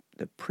to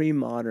the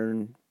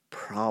pre-modern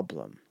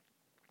problem,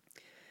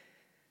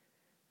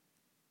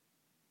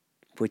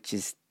 which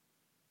is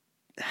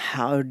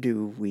how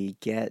do we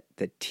get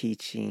the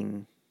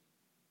teaching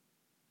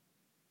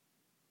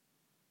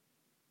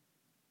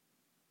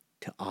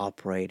to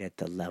operate at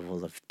the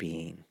level of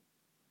being,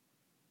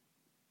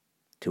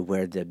 to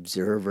where the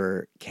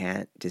observer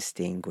can't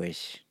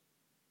distinguish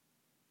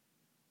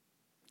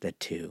the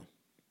two?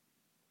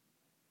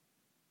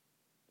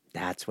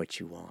 That's what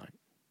you want.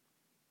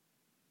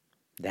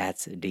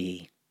 That's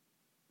D.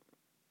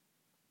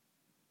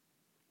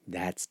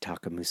 That's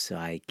Takamusu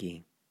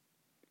Aiki.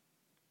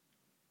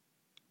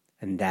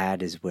 And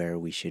that is where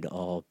we should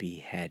all be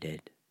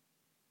headed.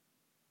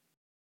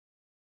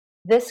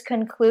 This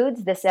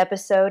concludes this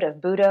episode of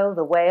Budo,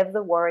 the Way of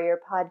the Warrior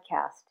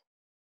podcast.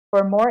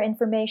 For more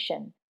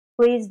information,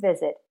 please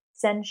visit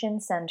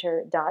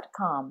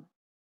senshincenter.com,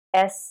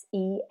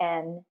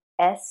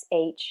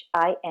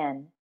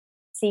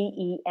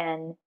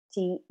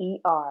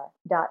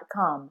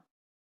 SENSHINCENTER.com,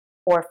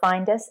 or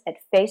find us at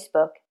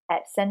Facebook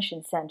at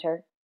Senshin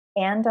Center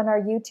and on our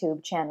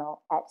YouTube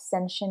channel at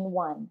Senshin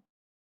One.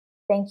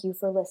 Thank you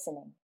for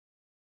listening.